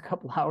it just a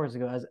couple hours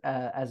ago,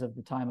 as of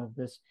the time of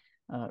this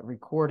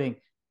recording.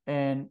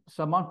 And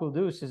Saman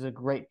Kudus is a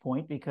great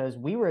point, because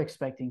we were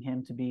expecting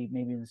him to be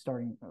maybe in the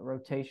starting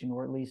rotation,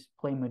 or at least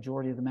play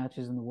majority of the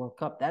matches in the World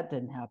Cup. That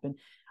didn't happen.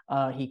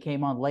 He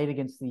came on late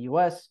against the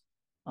US.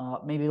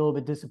 Maybe a little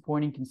bit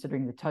disappointing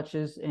considering the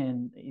touches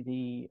in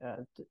the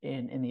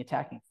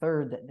attacking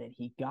third that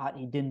he got.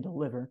 He didn't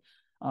deliver.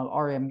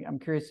 Ari, I'm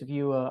curious if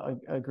you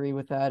agree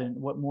with that, and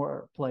what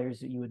more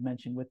players that you would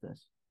mention with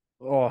this.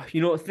 Oh,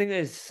 the thing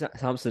is,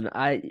 Samson,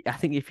 I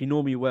think if you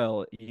know me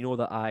well, you know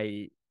that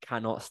I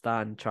cannot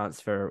stand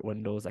transfer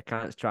windows.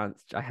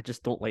 I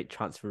just don't like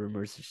transfer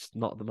rumors. It's just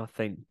not my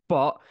thing.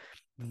 But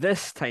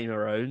this time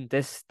around,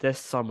 this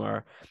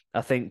summer,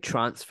 I think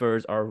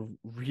transfers are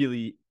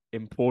really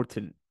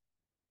important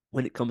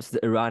when it comes to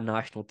the Iran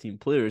national team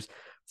players,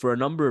 for a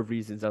number of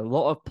reasons. A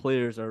lot of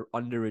players are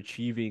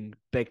underachieving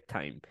big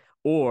time,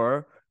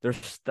 or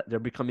they're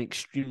becoming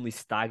extremely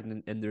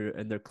stagnant in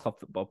their club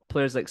football.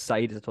 Players like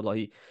Said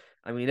Zatolahi,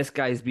 I mean, this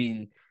guy's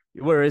been,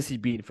 where has he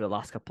been for the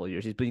last couple of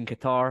years? He's been in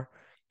Qatar.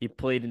 He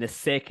played in the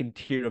second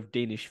tier of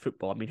Danish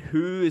football. I mean,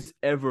 who has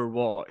ever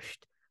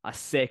watched a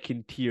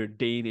second tier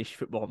Danish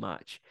football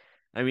match?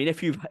 I mean,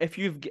 if you've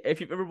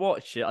ever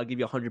watched it, I'll give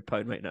you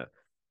 £100 right now.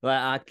 Like,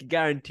 I can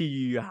guarantee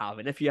you have,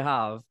 and if you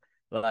have,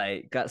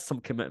 like, got some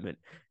commitment.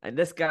 And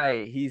this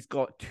guy, he's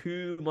got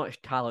too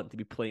much talent to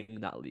be playing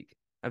in that league.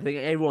 I think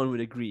everyone would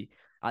agree.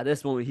 At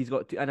this moment, he's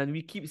got and then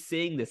we keep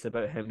saying this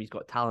about him. He's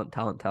got talent,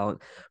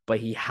 but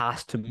he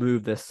has to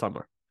move this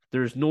summer.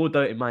 There's no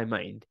doubt in my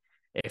mind.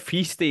 If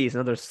he stays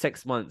another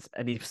 6 months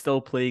and he's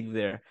still playing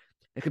there,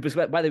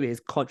 by the way, his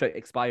contract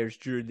expires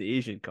during the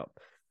Asian Cup.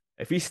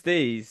 If he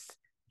stays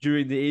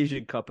during the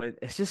Asian Cup,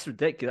 it's just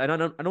ridiculous.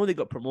 I know they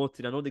got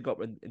promoted. I know they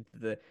got into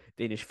the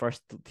Danish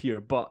first tier,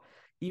 but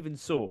even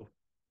so,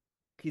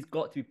 he's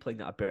got to be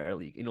playing at a better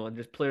league. You know, and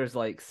there's players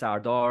like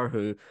Sardar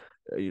who,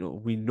 you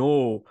know, we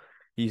know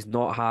he's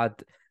not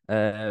had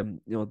you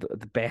know,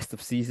 the best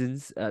of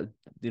seasons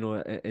you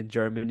know, in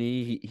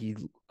Germany.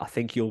 I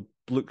think he'll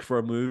look for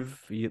a move.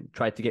 He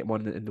tried to get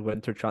one in the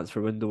winter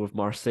transfer window with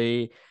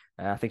Marseille.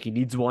 I think he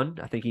needs one.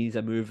 I think he needs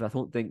a move. I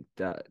don't think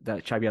that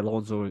Xabi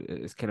Alonso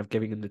is kind of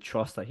giving him the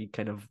trust that he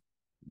kind of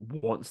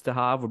wants to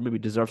have, or maybe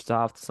deserves to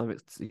have to some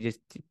extent.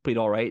 He played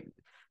all right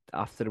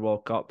after the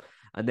World Cup.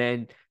 And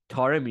then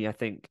Taremi, I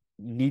think,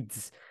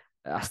 needs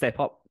a step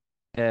up.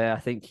 I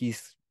think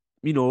he's,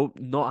 you know,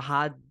 not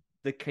had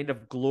the kind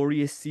of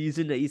glorious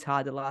season that he's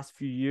had the last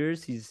few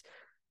years. He's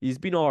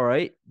been all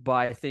right, but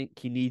I think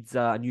he needs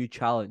a new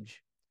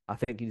challenge. I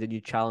think he needs a new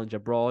challenge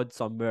abroad,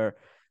 somewhere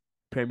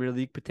Premier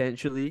League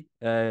potentially,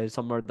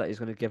 somewhere that is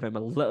going to give him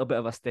a little bit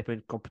of a step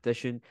in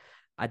competition.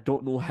 I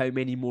don't know how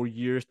many more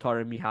years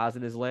Taremi has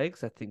in his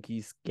legs. I think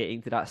he's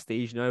getting to that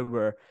stage now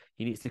where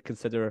he needs to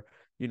consider,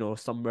 you know,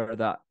 somewhere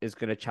that is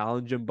going to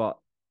challenge him, but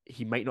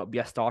he might not be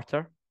a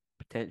starter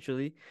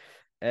potentially.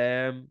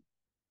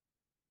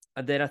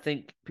 And then I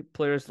think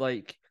players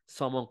like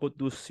Saman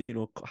Kudus, you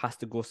know, has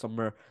to go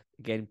somewhere.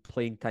 Again,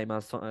 playing time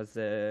as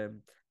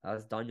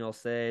Daniel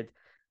said.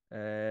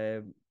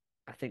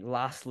 I think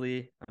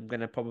lastly, I'm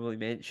going to probably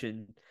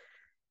mention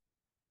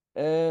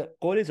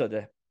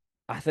Gorizade.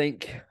 I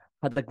think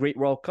had a great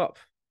World Cup.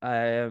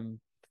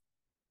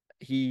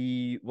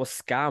 He was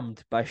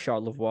scammed by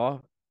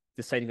Charleroi,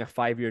 deciding a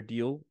 5-year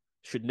deal.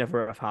 Should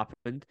never have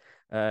happened.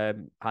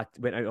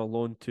 Went out on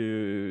loan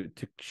to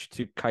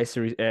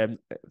Kayseri.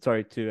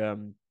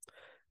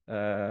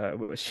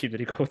 What team did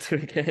he go to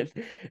again?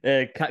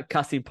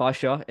 Kasim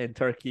Pasha in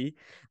Turkey,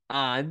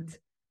 and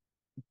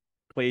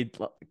played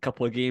a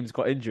couple of games,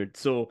 got injured.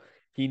 So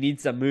he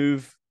needs a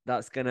move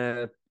that's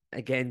gonna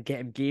again get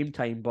him game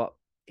time, but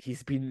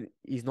he's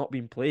not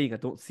been playing. I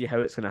don't see how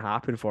it's gonna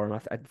happen for him.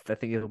 I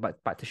think he'll go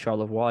back to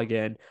Charleroi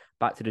again,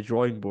 back to the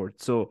drawing board.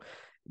 So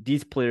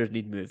these players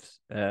need moves.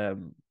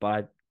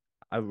 But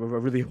I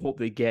really hope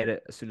they get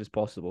it as soon as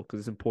possible because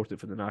it's important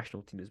for the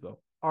national team as well.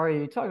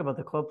 Ari, you talk about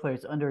the club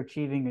players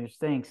underachieving or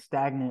staying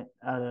stagnant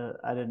at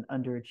an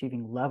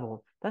underachieving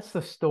level. That's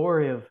the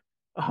story of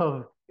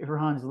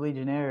Iran's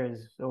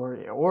legionnaires,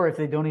 or if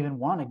they don't even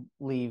want to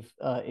leave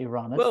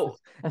Iran.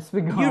 That's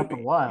been going on for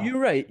a while.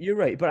 You're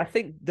right. But I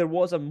think there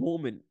was a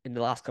moment in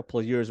the last couple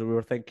of years where we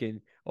were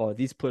thinking, oh,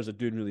 these players are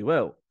doing really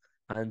well,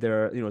 and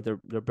they're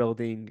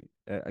building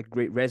a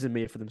great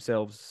resume for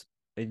themselves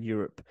in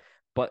Europe.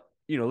 But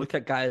look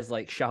at guys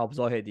like Shahab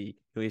Zahedi,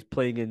 who he's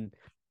playing in.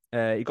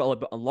 He got a little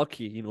bit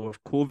unlucky,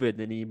 with COVID,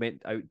 and he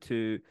went out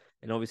to,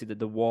 and obviously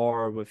the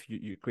war with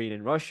Ukraine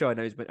and Russia, and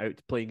now he's went out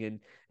to playing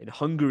in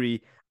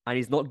Hungary, and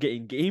he's not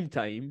getting game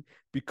time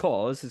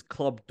because his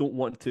club don't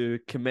want to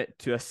commit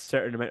to a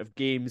certain amount of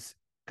games,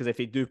 because if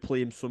they do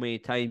play him so many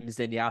times,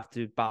 then you have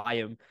to buy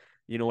him,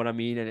 you know what I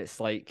mean? And it's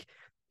like,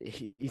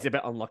 he's a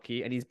bit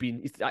unlucky, and he's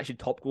actually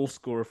top goal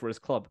scorer for his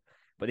club,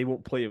 but they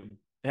won't play him.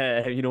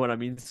 You know what I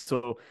mean?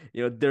 So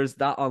there's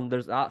that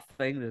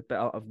thing. There's a bit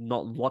of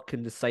not luck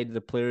in the side of the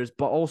players,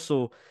 but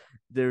also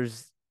there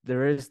is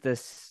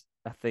this.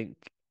 I think,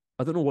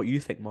 I don't know what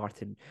you think,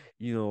 Martin.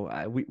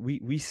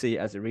 We say it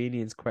as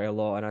Iranians quite a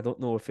lot, and I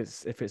don't know if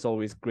it's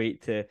always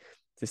great to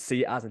say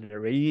it as an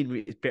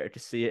Iranian. It's better to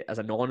say it as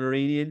a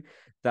non-Iranian,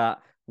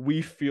 that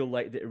we feel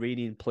like the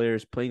Iranian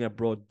players playing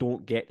abroad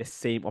don't get the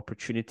same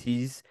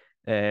opportunities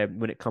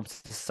when it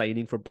comes to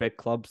signing for big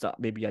clubs that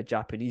maybe a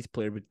Japanese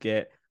player would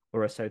get,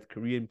 or a South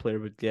Korean player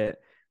would get.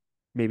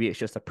 Maybe it's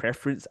just a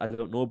preference. I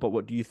don't know. But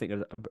what do you think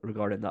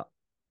regarding that?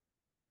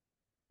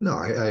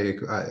 No,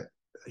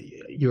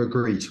 you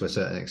agree to a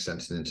certain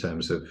extent in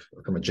terms of,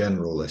 from a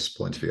generalist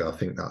point of view. I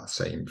think that's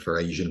the same for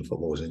Asian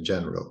footballers in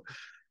general.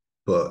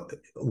 But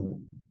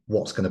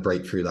what's going to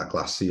break through that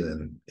glass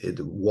ceiling,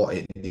 what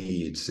it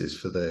needs is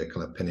for the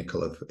kind of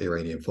pinnacle of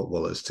Iranian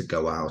footballers to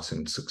go out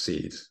and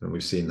succeed. And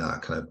we've seen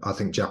that kind of, I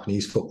think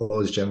Japanese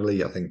footballers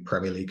generally, I think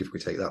Premier League, if we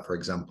take that for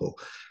example,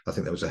 I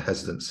think there was a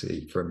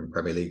hesitancy from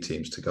Premier League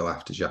teams to go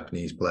after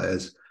Japanese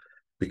players.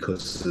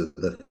 because of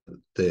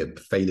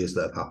the failures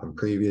that have happened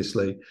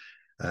previously.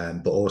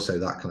 But also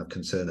that kind of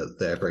concern that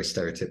they're very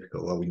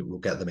stereotypical. Well, we'll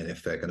get them in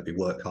if they're going to be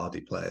work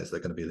hardy players. They're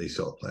going to be these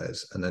sort of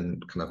players. And then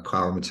kind of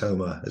Kwara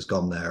Matoma has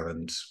gone there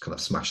and kind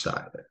of smashed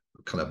that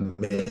kind of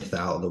myth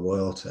out of the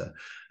water.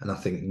 And I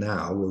think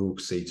now we'll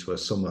see to a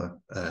summer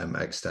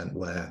extent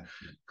where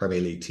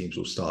Premier League teams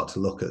will start to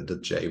look at the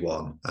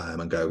J1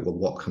 and go, well,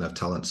 what kind of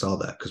talents are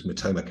there? Because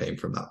Matoma came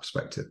from that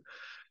perspective.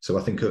 So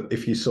I think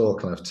if you saw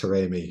kind of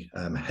Taremi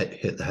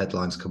hit the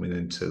headlines coming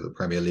into the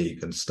Premier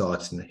League and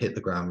starting to hit the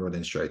ground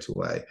running straight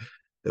away,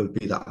 there would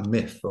be that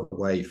myth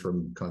away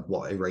from kind of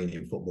what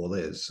Iranian football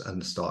is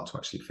and start to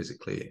actually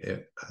physically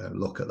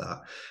look at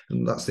that.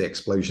 And that's the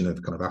explosion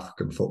of kind of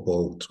African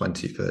football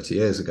 20, 30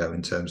 years ago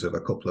in terms of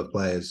a couple of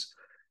players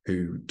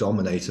who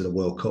dominated a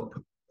World Cup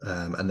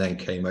and then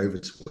came over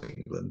to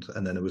England.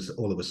 And then it was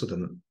all of a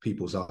sudden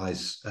people's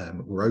eyes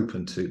were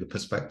open to the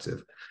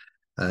perspective.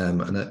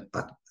 And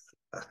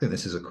I think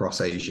this is across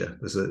Asia.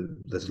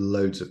 There's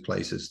loads of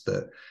places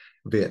that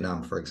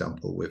Vietnam, for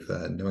example, with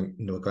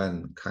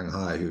Nguyen Khang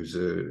Hai, who's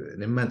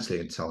an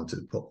immensely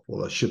talented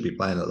footballer, should be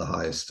playing at the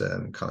highest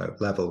kind of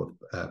level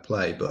of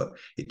play, but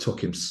it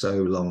took him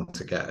so long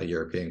to get a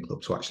European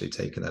club to actually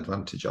take an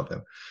advantage of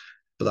him.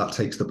 But that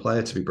takes the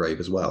player to be brave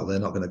as well. They're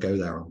not going to go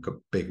there on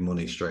big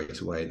money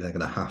straight away. They're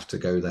going to have to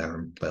go there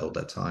and build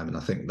their time. And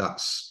I think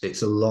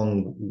it's a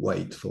long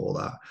wait for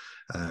that.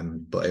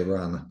 But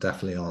Iran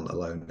definitely aren't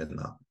alone in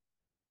that.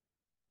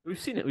 We've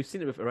seen it with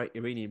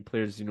Iranian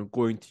players,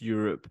 going to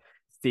Europe,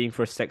 staying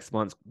for 6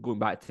 months, going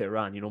back to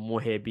Iran.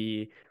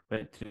 Mohebi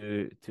went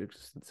to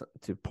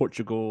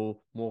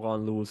Portugal,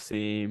 Moran Low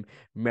same,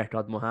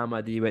 Mehrdad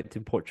Mohammadi went to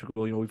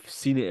Portugal. We've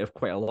seen it with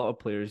quite a lot of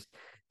players.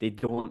 They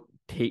don't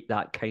take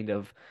that kind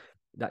of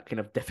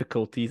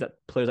difficulties that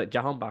players like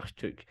Jahanbakhsh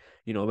took.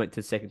 Went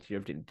to the second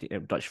tier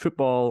of Dutch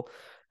football.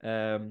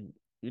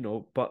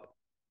 But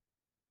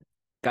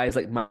guys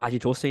like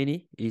Majid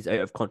Hosseini, he's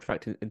out of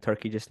contract in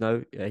Turkey just now.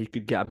 He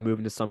could get a move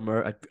in the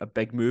summer, a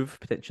big move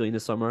potentially in the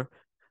summer.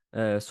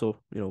 So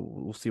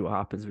we'll see what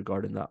happens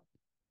regarding that.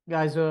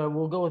 Guys,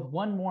 we'll go with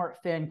one more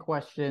fan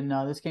question.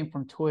 This came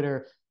from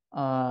Twitter.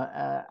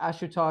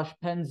 Ashutosh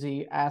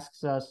Penzi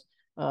asks us,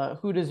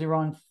 who does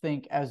Iran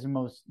think as the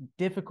most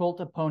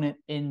difficult opponent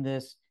in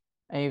this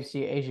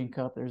AFC Asian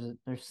Cup? There's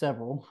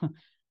several.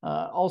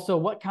 Also,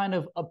 what kind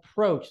of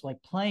approach,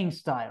 like playing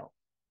style,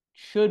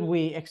 should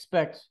we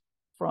expect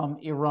from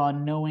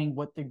Iran, knowing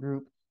what the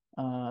group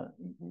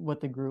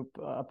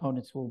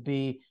opponents will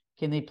be?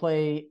 Can they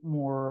play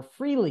more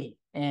freely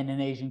in an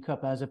Asian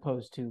Cup as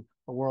opposed to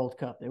a World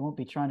Cup? They won't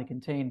be trying to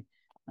contain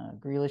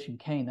Grealish and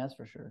Kane, that's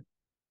for sure.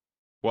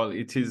 Well,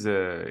 it is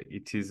a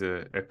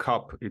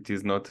cup. It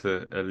is not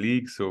a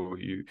league. So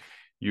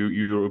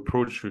your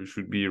approach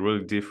should be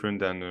really different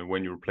than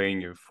when you're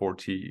playing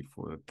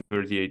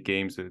 38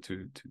 games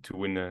to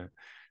win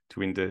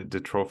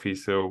the trophy.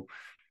 So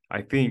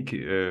I think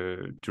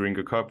during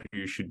a cup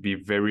you should be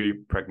very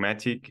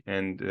pragmatic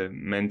and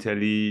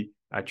mentally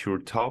at your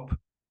top.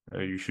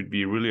 You should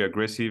be really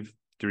aggressive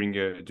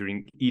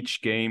during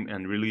each game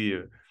and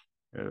really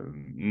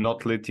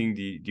not letting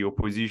the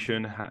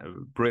opposition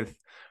breathe.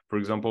 For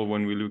example,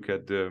 when we look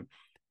at the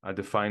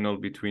final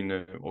between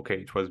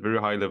it was very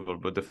high level,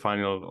 but the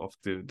final of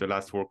the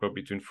last World Cup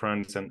between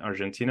France and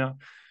Argentina,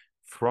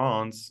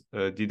 France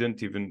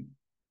didn't even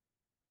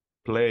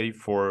play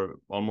for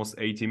almost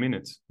 80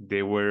 minutes.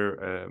 They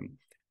were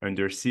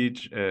under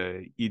siege.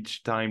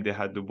 Each time they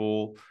had the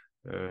ball,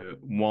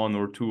 one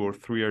or two or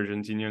three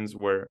Argentinians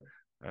were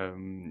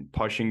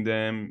pushing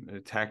them,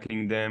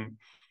 tackling them,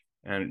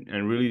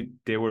 and really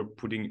they were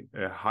putting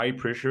a high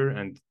pressure,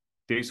 and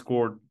they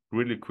scored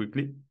really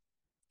quickly.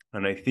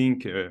 And I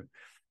think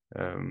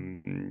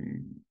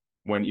when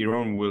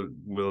Iran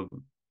will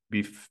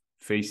be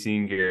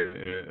facing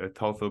a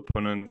tough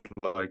opponent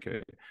like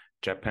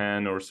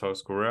Japan or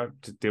South Korea,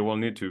 they will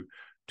need to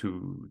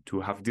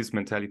have this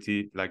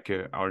mentality like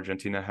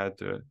Argentina had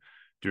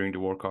during the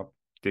World Cup.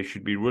 They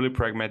should be really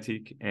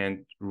pragmatic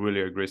and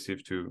really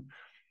aggressive to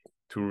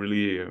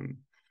really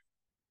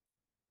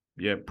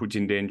put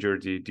in danger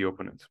the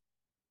opponent.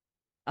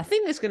 I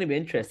think it's going to be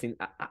interesting.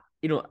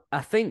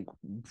 I think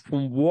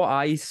from what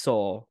I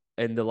saw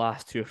in the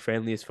last two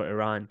friendlies for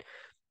Iran,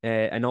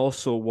 and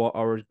also what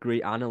our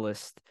great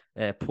analyst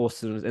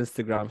posted on his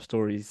Instagram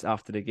stories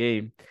after the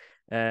game,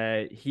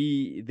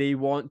 they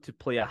want to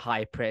play a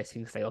high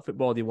pressing style of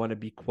football. They want to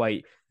be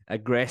quite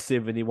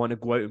aggressive and they want to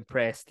go out and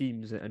press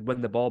teams and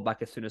win the ball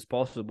back as soon as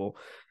possible,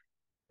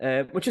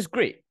 which is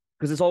great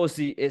because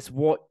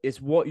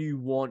it's what you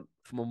want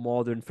from a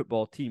modern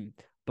football team.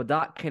 But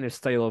that kind of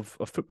style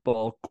of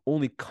football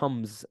only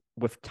comes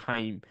with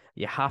time.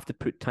 You have to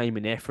put time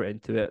and effort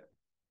into it.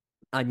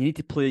 And you need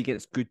to play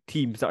against good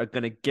teams that are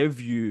going to give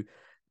you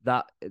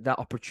that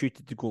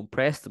opportunity to go and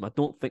press them. I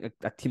don't think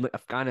a team like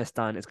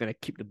Afghanistan is going to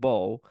keep the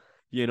ball,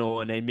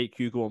 and then make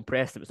you go and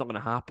press them. It's not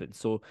going to happen.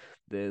 So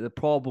the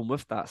problem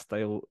with that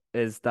style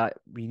is that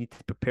we need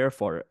to prepare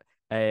for it.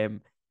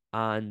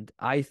 And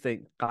I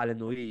think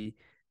Gallinoi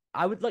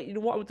I would like, you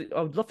know what,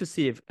 I would love to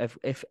see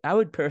if I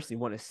would personally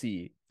want to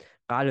see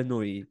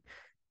Gallinari,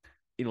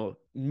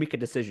 make a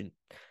decision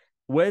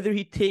whether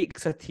he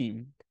takes a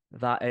team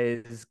that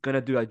is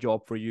gonna do a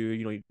job for you.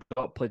 You've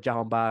got to play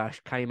Jahan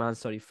Bash, Kaiman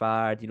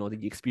Sarifard,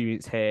 the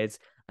experienced heads,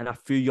 and a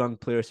few young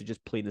players to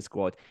just play in the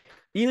squad.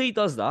 Either he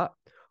does that,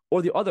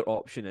 or the other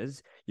option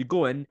is you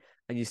go in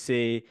and you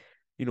say,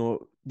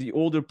 the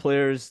older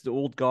players, the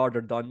old guard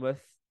are done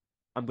with.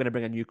 I'm gonna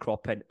bring a new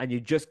crop in, and you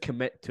just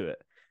commit to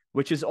it,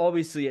 which is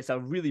obviously it's a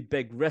really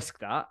big risk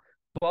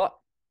but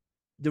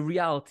the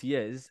reality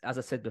is, as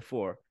I said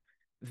before,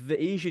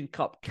 the Asian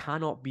Cup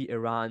cannot be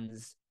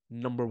Iran's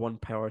number one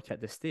priority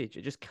at this stage.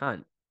 It just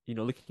can't.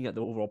 Looking at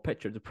the overall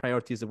picture, the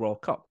priority is the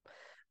World Cup.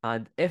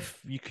 And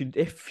if he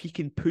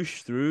can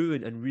push through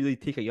and really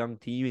take a young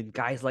team, and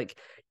guys like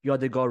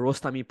Yadigar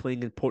Rostami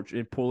playing in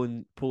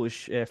Poland,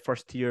 Polish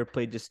first tier,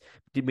 made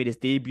his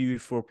debut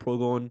for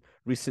Progon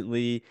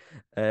recently.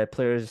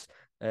 Players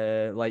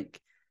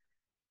like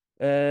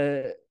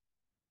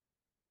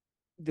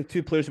the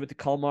two players who went to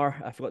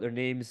Kalmar, I forgot their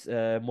names.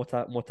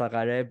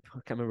 Motagareb, I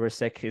can't remember his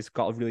second. He's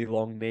got a really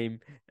long name.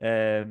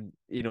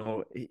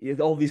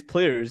 All these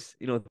players,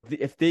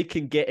 if they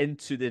can get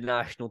into the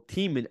national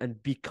team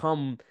and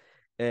become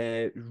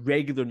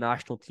regular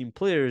national team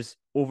players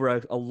over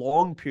a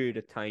long period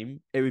of time,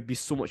 it would be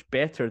so much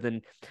better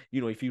than,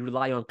 if you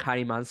rely on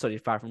Karim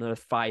Ansari for another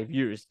 5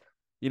 years.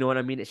 You know what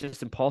I mean? It's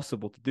just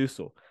impossible to do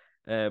so.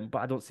 But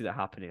I don't see that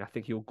happening. I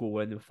think he'll go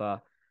in with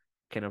a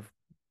kind of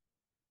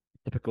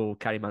typical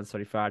Karim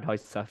Ansari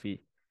House Safi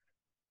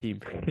team.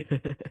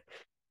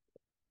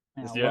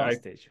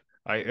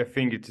 I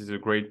think it is a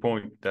great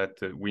point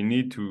that we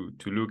need to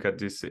look at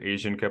this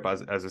Asian Cup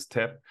as a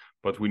step,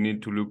 but we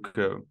need to look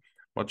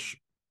much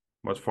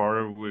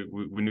farther.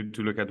 We need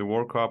to look at the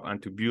World Cup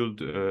and to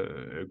build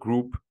a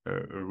group,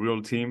 a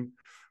real team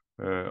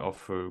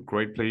of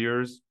great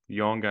players,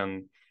 young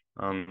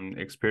and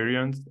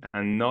experienced,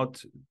 and not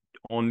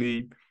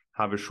only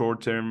have a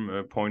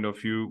short-term point of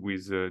view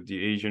with the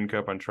Asian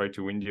Cup and try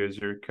to win the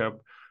Asian Cup.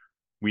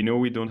 We know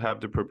we don't have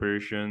the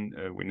preparation.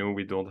 We know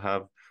we don't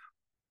have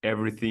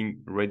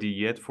everything ready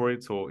yet for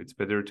it. So it's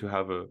better to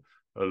have a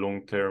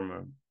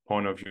long-term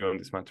point of view on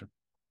this matter.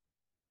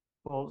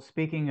 Well,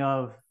 speaking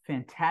of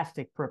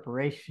fantastic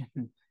preparation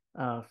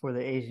for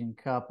the Asian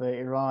Cup,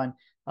 Iran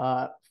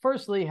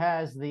firstly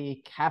has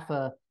the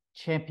CAFA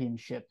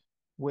Championship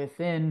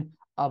within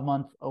a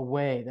month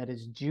away. That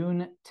is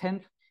June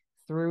 10th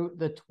through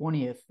the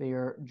 20th. They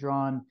are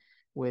drawn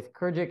with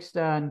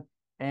Kyrgyzstan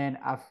and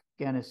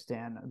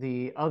Afghanistan.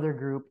 The other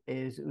group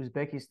is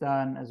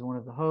Uzbekistan as one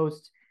of the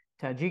hosts,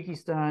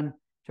 Tajikistan,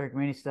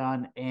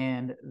 Turkmenistan,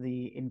 and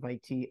the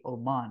invitee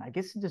Oman. I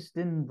guess it just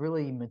didn't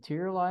really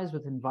materialize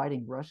with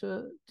inviting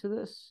Russia to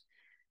this.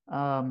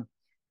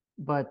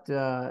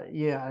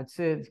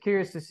 It's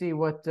curious to see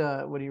what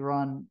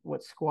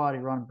squad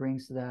Iran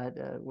brings to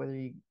that. Whether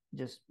you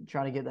just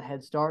try to get the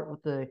head start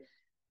with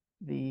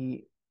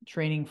the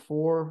training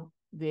for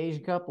the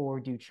Asian Cup, or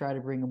do you try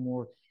to bring a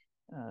more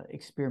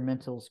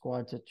experimental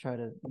squad to try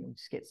to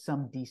just get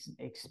some decent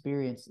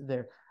experience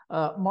there?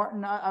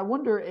 Martin, I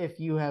wonder if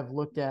you have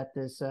looked at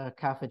this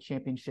CAFA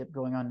Championship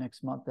going on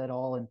next month at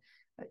all, and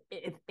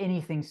if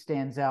anything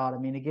stands out. I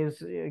mean, it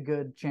gives a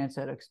good chance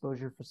at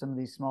exposure for some of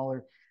these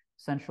smaller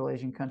Central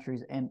Asian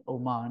countries and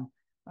Oman.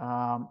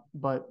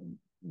 But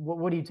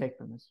what do you take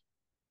from this?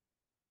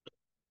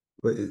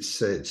 But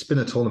it's been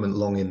a tournament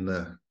long in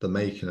the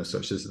making, as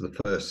such as the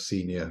first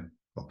senior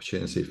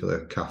opportunity for the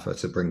CAFA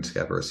to bring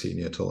together a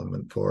senior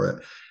tournament for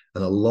it.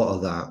 And a lot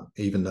of that,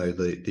 even though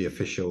the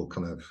official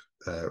kind of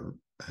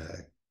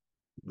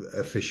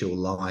official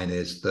line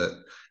is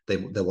that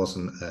there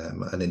wasn't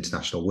an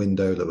international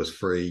window that was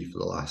free for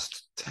the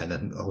last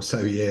 10 or so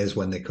years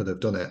when they could have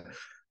done it.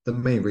 The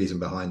main reason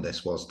behind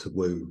this was to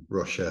woo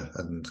Russia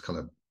and kind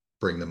of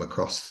bring them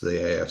across to the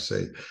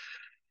AFC.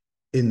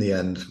 In the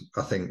end,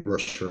 I think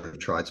Russia have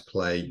tried to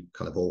play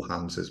kind of all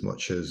hands as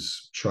much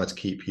as try to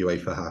keep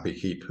UEFA happy,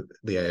 keep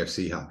the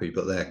AFC happy,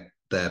 but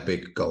their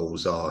big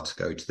goals are to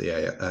go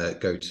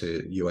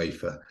to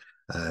UEFA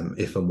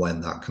if and when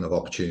that kind of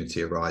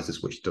opportunity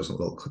arises, which doesn't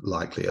look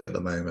likely at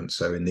the moment.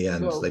 So in the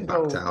end, they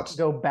backed out.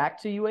 Go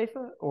back to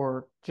UEFA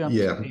or jump to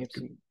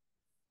AFC?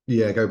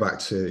 Yeah, go back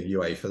to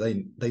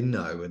UEFA. They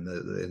know in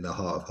the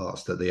heart of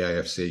hearts that the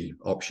AFC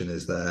option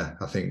is there.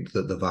 I think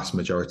that the vast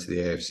majority of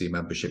the AFC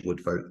membership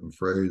would vote them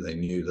through. They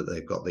knew that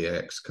they've got the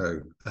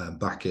AXCO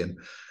back in.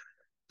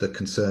 The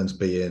concerns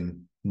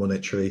being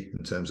monetary,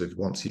 in terms of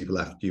once you've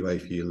left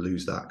UEFA, you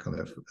lose that kind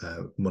of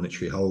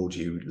monetary hold.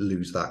 You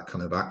lose that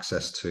kind of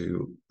access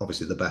to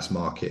obviously the best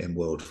market in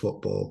world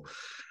football.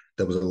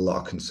 There was a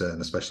lot of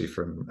concern, especially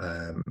from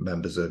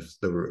members of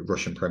the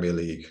Russian Premier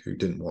League who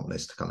didn't want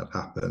this to kind of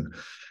happen.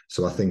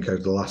 So I think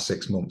over the last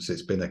 6 months,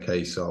 it's been a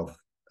case of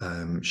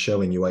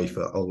showing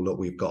UEFA, oh, look,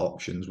 we've got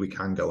options. We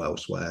can go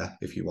elsewhere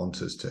if you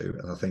want us to.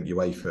 And I think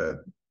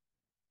UEFA,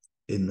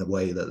 in the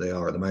way that they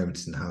are at the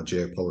moment and how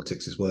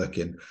geopolitics is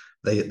working,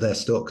 they're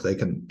stuck. They're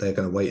going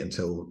to wait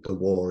until the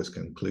war is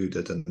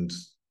concluded and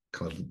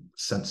kind of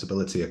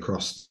sensibility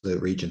across the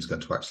region is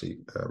going to actually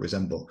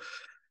resemble.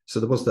 So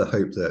there was the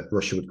hope that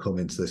Russia would come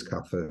into this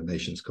CAF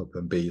Nations Cup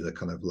and be the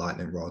kind of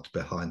lightning rod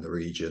behind the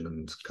region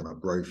and kind of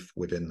growth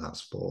within that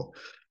sport.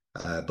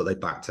 But they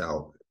backed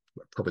out,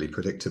 probably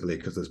predictably,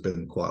 because there's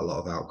been quite a lot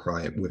of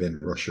outcry within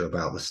Russia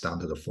about the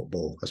standard of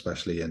football,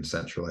 especially in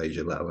Central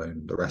Asia, let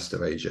alone the rest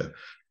of Asia.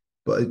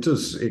 But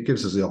it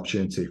gives us the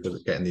opportunity for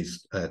getting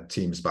these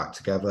teams back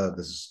together.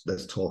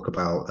 There's talk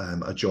about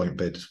a joint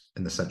bid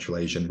in the Central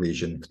Asian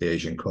region for the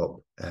Asian Cup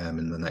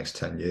in the next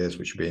 10 years,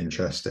 which would be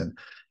interesting.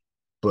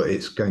 But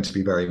it's going to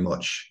be very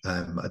much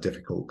a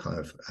difficult kind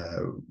of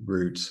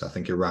route. I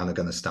think Iran are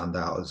going to stand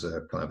out as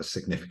a kind of a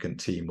significant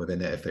team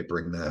within it if they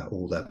bring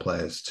all their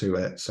players to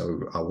it.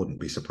 So I wouldn't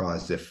be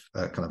surprised if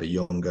kind of a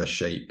younger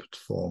shaped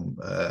form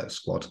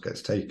squad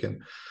gets taken.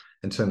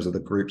 In terms of the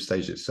group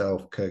stage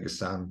itself,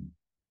 Kyrgyzstan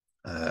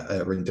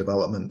are in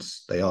development.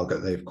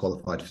 They've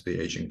qualified for the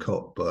Asian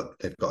Cup, but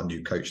they've got a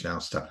new coach now,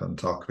 Stefan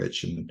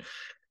Tarkovic, and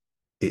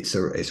it's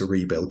a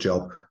rebuild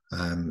job.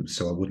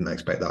 So I wouldn't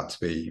expect that to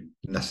be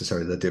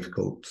necessarily the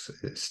difficult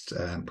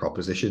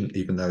proposition,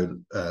 even though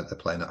they're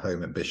playing at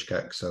home in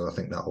Bishkek. So I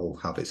think that will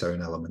have its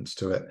own elements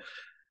to it.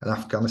 And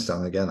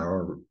Afghanistan again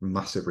are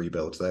massive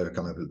rebuilds. They've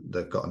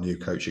got a new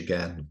coach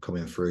again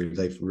coming through.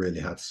 They've really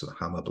had some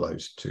hammer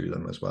blows to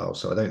them as well.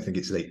 So I don't think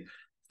it's the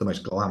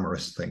most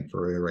glamorous thing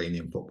for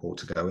Iranian football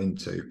to go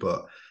into,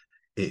 but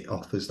it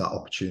offers that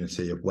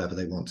opportunity of whether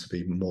they want to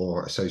be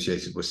more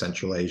associated with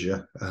Central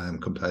Asia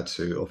compared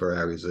to other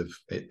areas of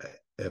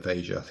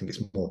Asia. I think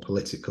it's more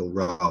political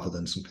rather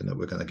than something that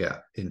we're going to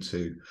get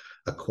into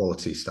a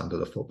quality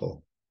standard of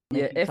football.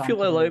 Yeah, if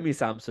you'll allow me,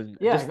 Samson,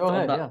 just go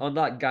ahead, on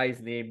that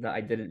guy's name that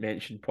I didn't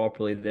mention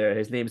properly there,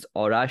 his name's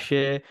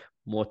Orache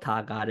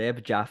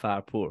Motagareb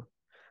Jafarpur.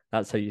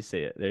 That's how you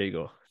say it. There you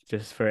go.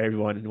 Just for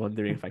everyone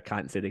wondering if I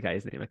can't say the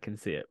guy's name, I can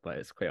say it, but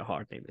it's quite a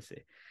hard name to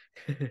say.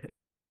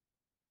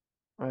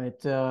 All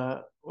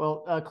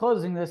right.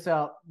 Closing this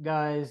out,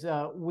 guys,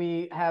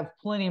 we have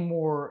plenty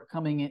more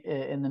coming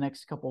in the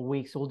next couple of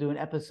weeks. We'll do an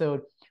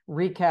episode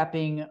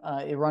recapping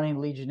Iranian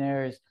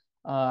Legionnaires,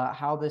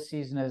 how this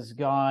season has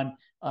gone,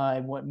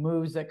 and what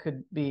moves that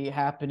could be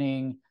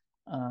happening.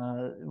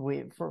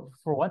 For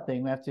one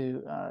thing, we have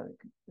to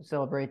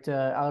celebrate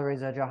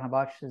Alireza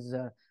Jahanbakhsh's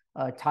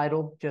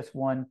title, just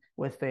won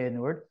with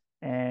Feyenoord,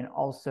 and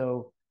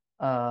also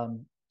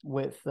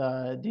with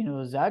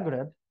Dino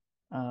Zagreb.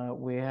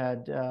 We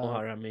had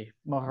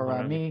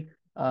Moharami.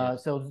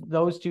 So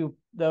those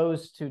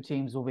two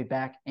teams will be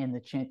back in the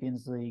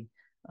Champions League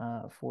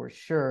for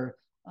sure.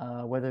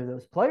 Whether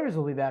those players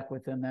will be back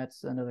with them,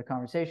 that's another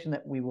conversation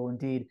that we will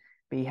indeed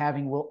be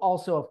having. We'll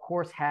also, of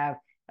course, have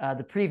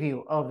the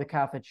preview of the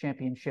CAF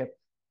Championship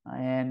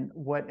and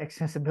what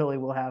accessibility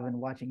we'll have in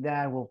watching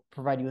that. We'll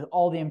provide you with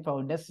all the info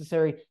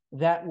necessary.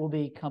 That will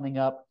be coming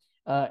up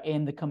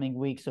in the coming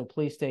weeks, so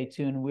please stay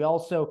tuned. We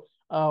also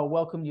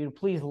welcome you to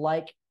please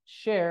like,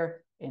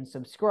 share, and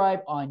subscribe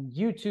on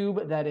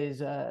YouTube. That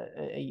is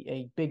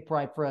a big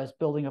pride for us,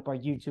 building up our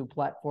YouTube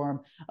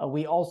platform.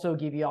 We also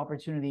give you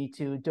opportunity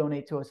to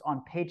donate to us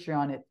on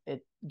Patreon.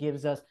 It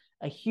gives us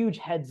a huge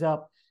heads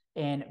up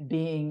and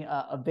being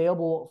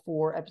available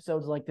for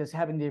episodes like this,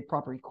 having the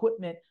proper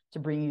equipment to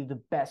bring you the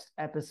best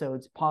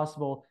episodes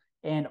possible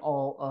and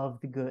all of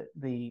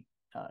the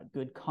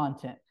good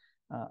content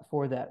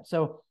for that.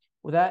 So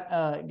with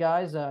that,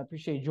 guys,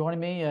 appreciate you joining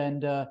me.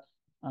 And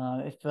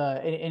if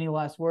any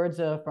last words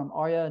from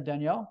Arya and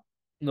Danielle?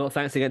 No,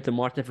 thanks again to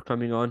Martin for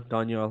coming on.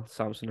 Daniel,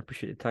 Samson,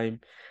 appreciate the time.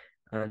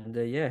 And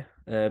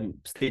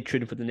stay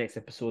tuned for the next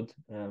episode.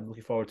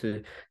 Looking forward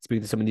to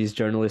speaking to some of these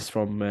journalists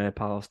from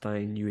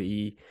Palestine,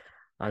 UAE,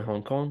 and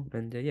Hong Kong.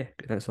 And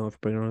thanks a lot for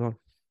bringing us on.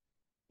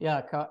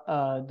 Yeah,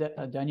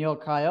 Danielle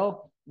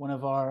Kyle, one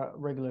of our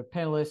regular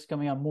panelists,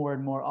 coming on more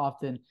and more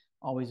often.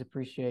 Always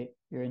appreciate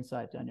your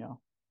insight,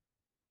 Danielle.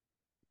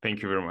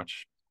 Thank you very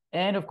much.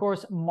 And of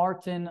course,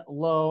 Martin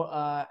Lowe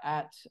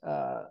at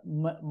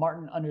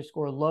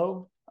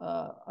Martin_Lowe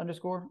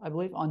I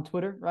believe on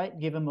Twitter, right?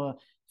 Give him a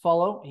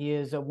follow. He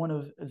is one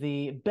of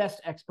the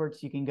best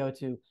experts you can go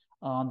to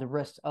on the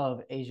rest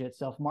of Asia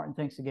itself. Martin,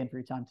 thanks again for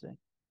your time today.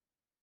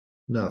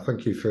 No,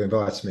 thank you for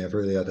inviting me. I've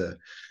really had a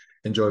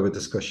enjoyable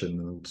discussion,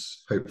 and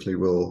hopefully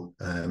we'll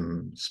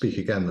speak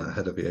again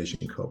ahead of the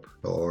Asian Cup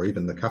or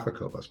even the CAF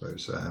Cup, I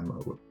suppose.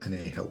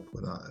 Any help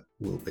with that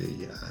will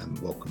be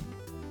welcome.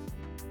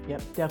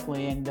 Yep,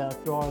 definitely. And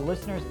to our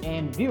listeners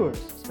and viewers,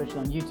 especially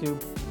on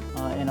YouTube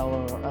and all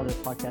our other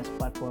podcast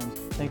platforms,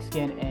 thanks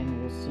again,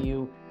 and we'll see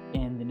you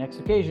in the next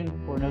occasion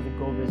for another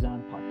Gold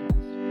Rizan podcast.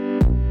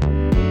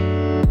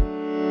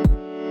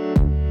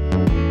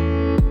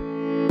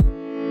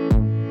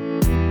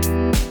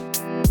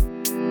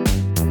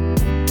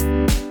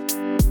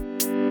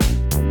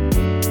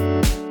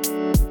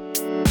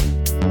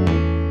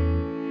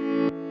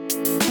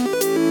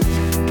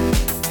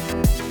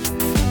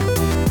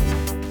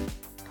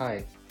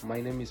 Hi,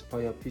 my name is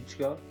Paya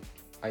Pichka.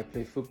 I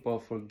play football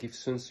for GIF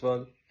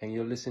Sundsvall, and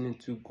you're listening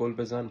to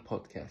Golbazan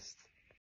Podcast.